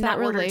wonder if that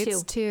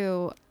relates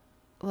to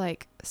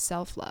like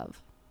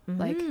self-love.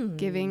 Like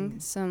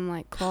giving some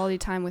like quality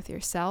time with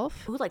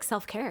yourself. Ooh, like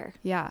self-care.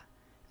 Yeah.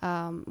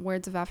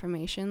 Words of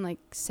affirmation, like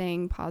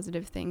saying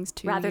positive things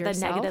to yourself. Rather than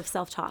negative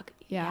self-talk.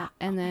 Yeah.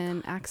 And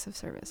then acts of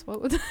service.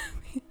 What would that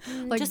be?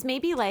 Like, just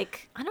maybe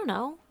like, I don't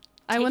know.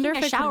 I wonder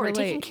if a shower,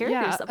 taking care of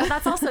yourself. But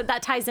that's also,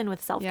 that ties in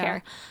with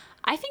self-care. Yeah.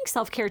 I think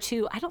self-care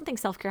too. I don't think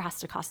self-care has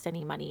to cost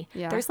any money.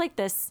 Yeah. There's like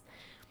this,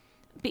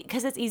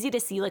 because it's easy to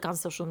see like on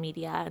social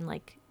media and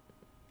like,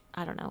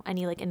 I don't know,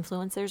 any like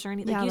influencers or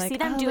anything. Like you see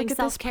them doing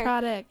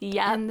self-care.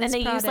 Yeah. And they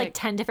use like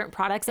 10 different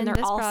products and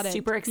they're all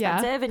super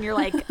expensive. And you're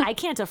like, I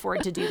can't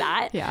afford to do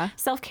that. Yeah.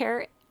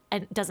 Self-care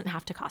doesn't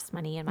have to cost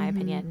money, in my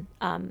opinion.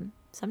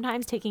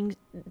 Sometimes taking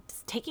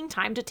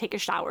time to take a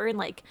shower and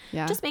like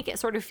just make it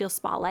sort of feel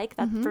spa-like.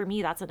 That for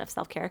me, that's enough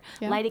self-care.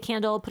 Yeah. Light a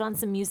candle, put on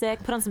some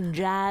music, put on some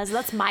jazz.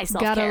 That's my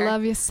self-care. Gotta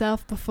love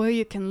yourself before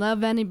you can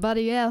love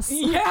anybody else.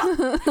 Yeah.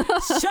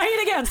 Say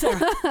it again,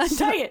 Sarah.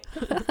 Say it.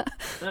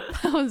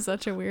 That was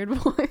such a weird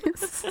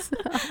voice.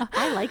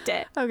 I liked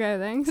it. Okay,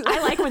 thanks.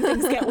 I like when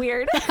things get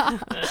weird.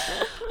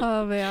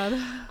 Oh man.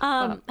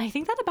 I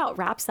think that about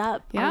wraps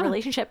up our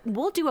relationship.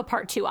 We'll do a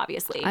part 2,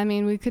 obviously. I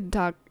mean, we could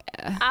talk.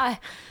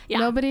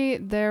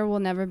 There will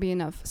never be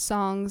enough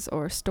songs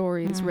or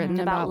stories written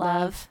about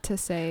love to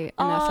say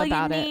enough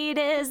about it. All you need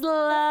is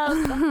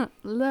love.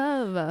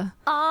 Love.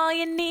 All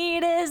you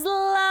need is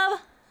love.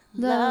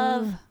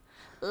 Love.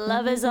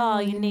 Love is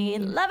all you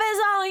need. Love is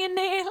all you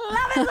need.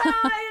 Love is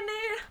all you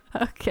need.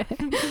 Okay.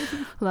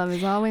 Love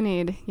is all we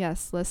need.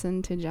 Yes,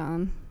 listen to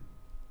John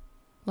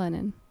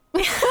Lennon.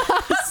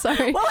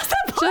 Sorry. What was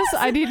the pause?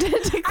 I needed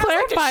to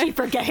clarify. Did she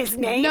forget his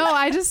name? No,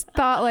 I just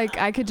thought like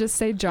I could just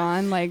say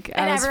John, like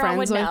I was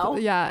friends with. Know.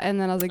 Yeah, and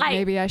then I was like,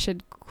 maybe I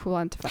should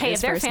quantify his first name. Hey,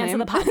 if they're fans of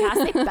the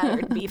podcast, they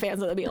better be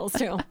fans of the Beatles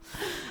too.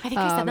 I think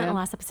I said that in the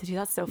last episode too.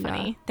 That's so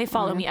funny. Yeah. They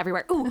follow me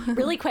everywhere. Ooh,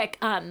 really quick.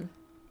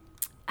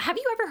 Have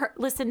you ever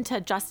listened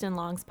to Justin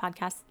Long's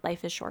podcast,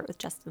 Life is Short with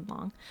Justin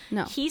Long?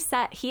 No.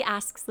 He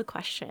asks the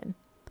question.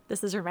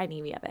 This is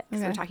reminding me of it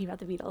because we're talking about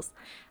the Beatles.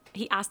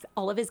 He asked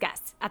all of his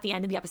guests at the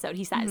end of the episode.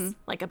 He says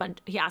like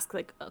he asks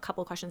like a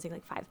couple of questions,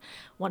 like 5.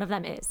 One of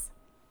them is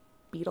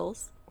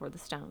Beatles or the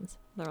Stones,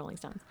 the Rolling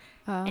Stones.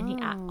 Oh. And he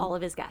asked all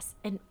of his guests.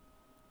 And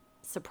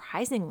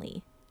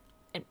surprisingly,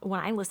 when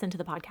I listen to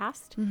the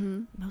podcast,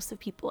 most of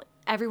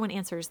everyone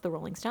answers the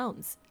Rolling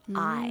Stones.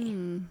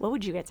 What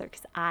would you answer?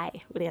 Because I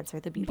would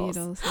answer the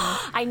Beatles. Yeah.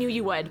 I knew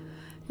you would.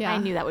 Yeah. I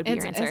knew that would be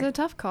your answer. It's a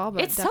tough call,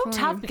 but it's so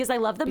tough because I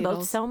love them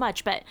both so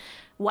much. But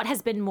what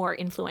has been more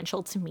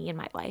influential to me in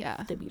my life?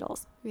 Yeah. The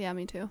Beatles. Yeah,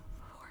 me too.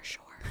 For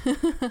sure.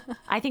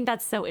 I think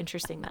that's so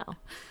interesting, though.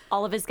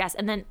 All of his guests,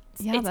 and then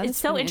it's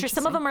so interesting.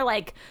 Some of them are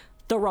like,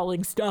 the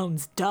Rolling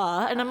Stones,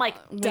 duh. And I'm like,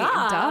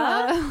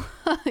 duh.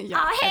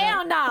 Yeah,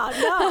 hell no.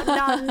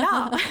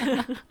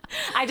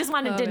 I just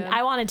wanted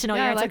I wanted to know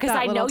your answer because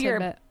I know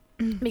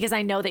because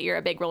I know that you're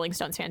a big Rolling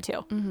Stones fan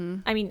too.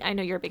 I mean, I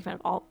know you're a big fan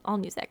of all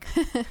music.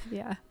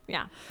 Yeah.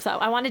 So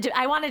I wanted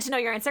to know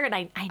your answer, and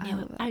I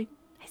knew I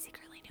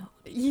secretly knew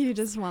it. You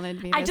just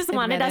wanted me. I just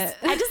wanted us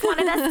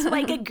to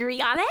like agree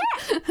on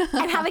it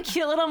and have a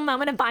cute little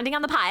moment of bonding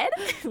on the pod.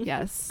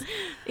 Yes.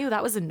 Ew,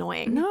 that was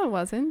annoying. No, it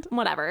wasn't.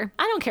 Whatever.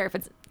 I don't care if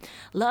it's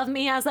love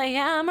me as I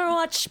am or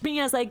watch me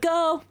as I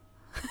go.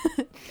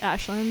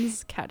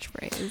 Ashlyn's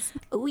catchphrase.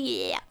 Oh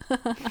yeah.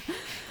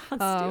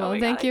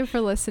 Thank you for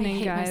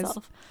listening, guys.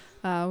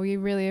 We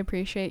really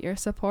appreciate your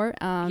support.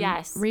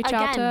 Yes. Reach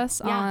out to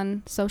us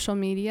on social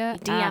media.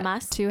 DM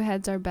us. 2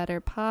 Heads Are Better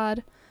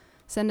Pod.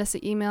 Send us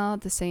an email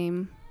at the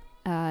same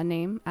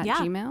name at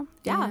Gmail.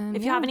 Yeah. And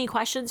if you have any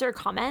questions or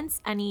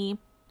comments, any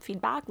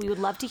feedback, we would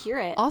love to hear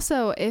it.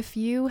 Also, if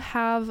you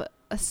have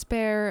a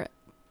spare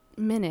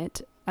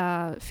minute,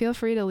 feel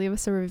free to leave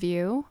us a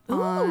review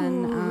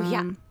on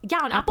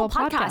on Apple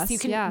Podcasts. You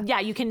can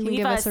you can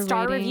leave a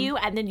star review,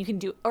 and then you can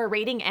do a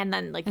rating, and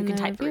then like you can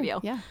type a review.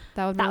 Yeah,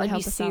 that would really help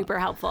us out. Super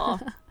helpful.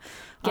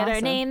 Get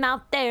our name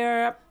out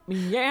there.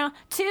 Yeah,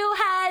 2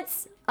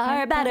 heads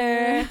are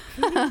better.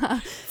 2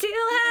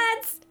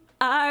 heads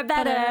are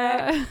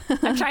better.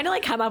 I'm trying to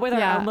like come up with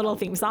our own little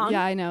theme song.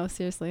 Yeah, I know.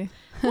 Seriously.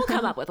 We'll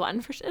come up with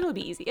one for sure. It'll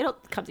be easy. It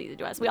comes easy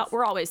to us.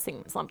 We're always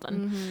singing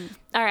something.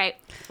 All right.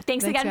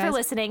 Thanks again for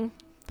listening.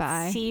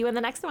 Bye. See you in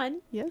the next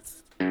one.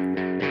 Yes.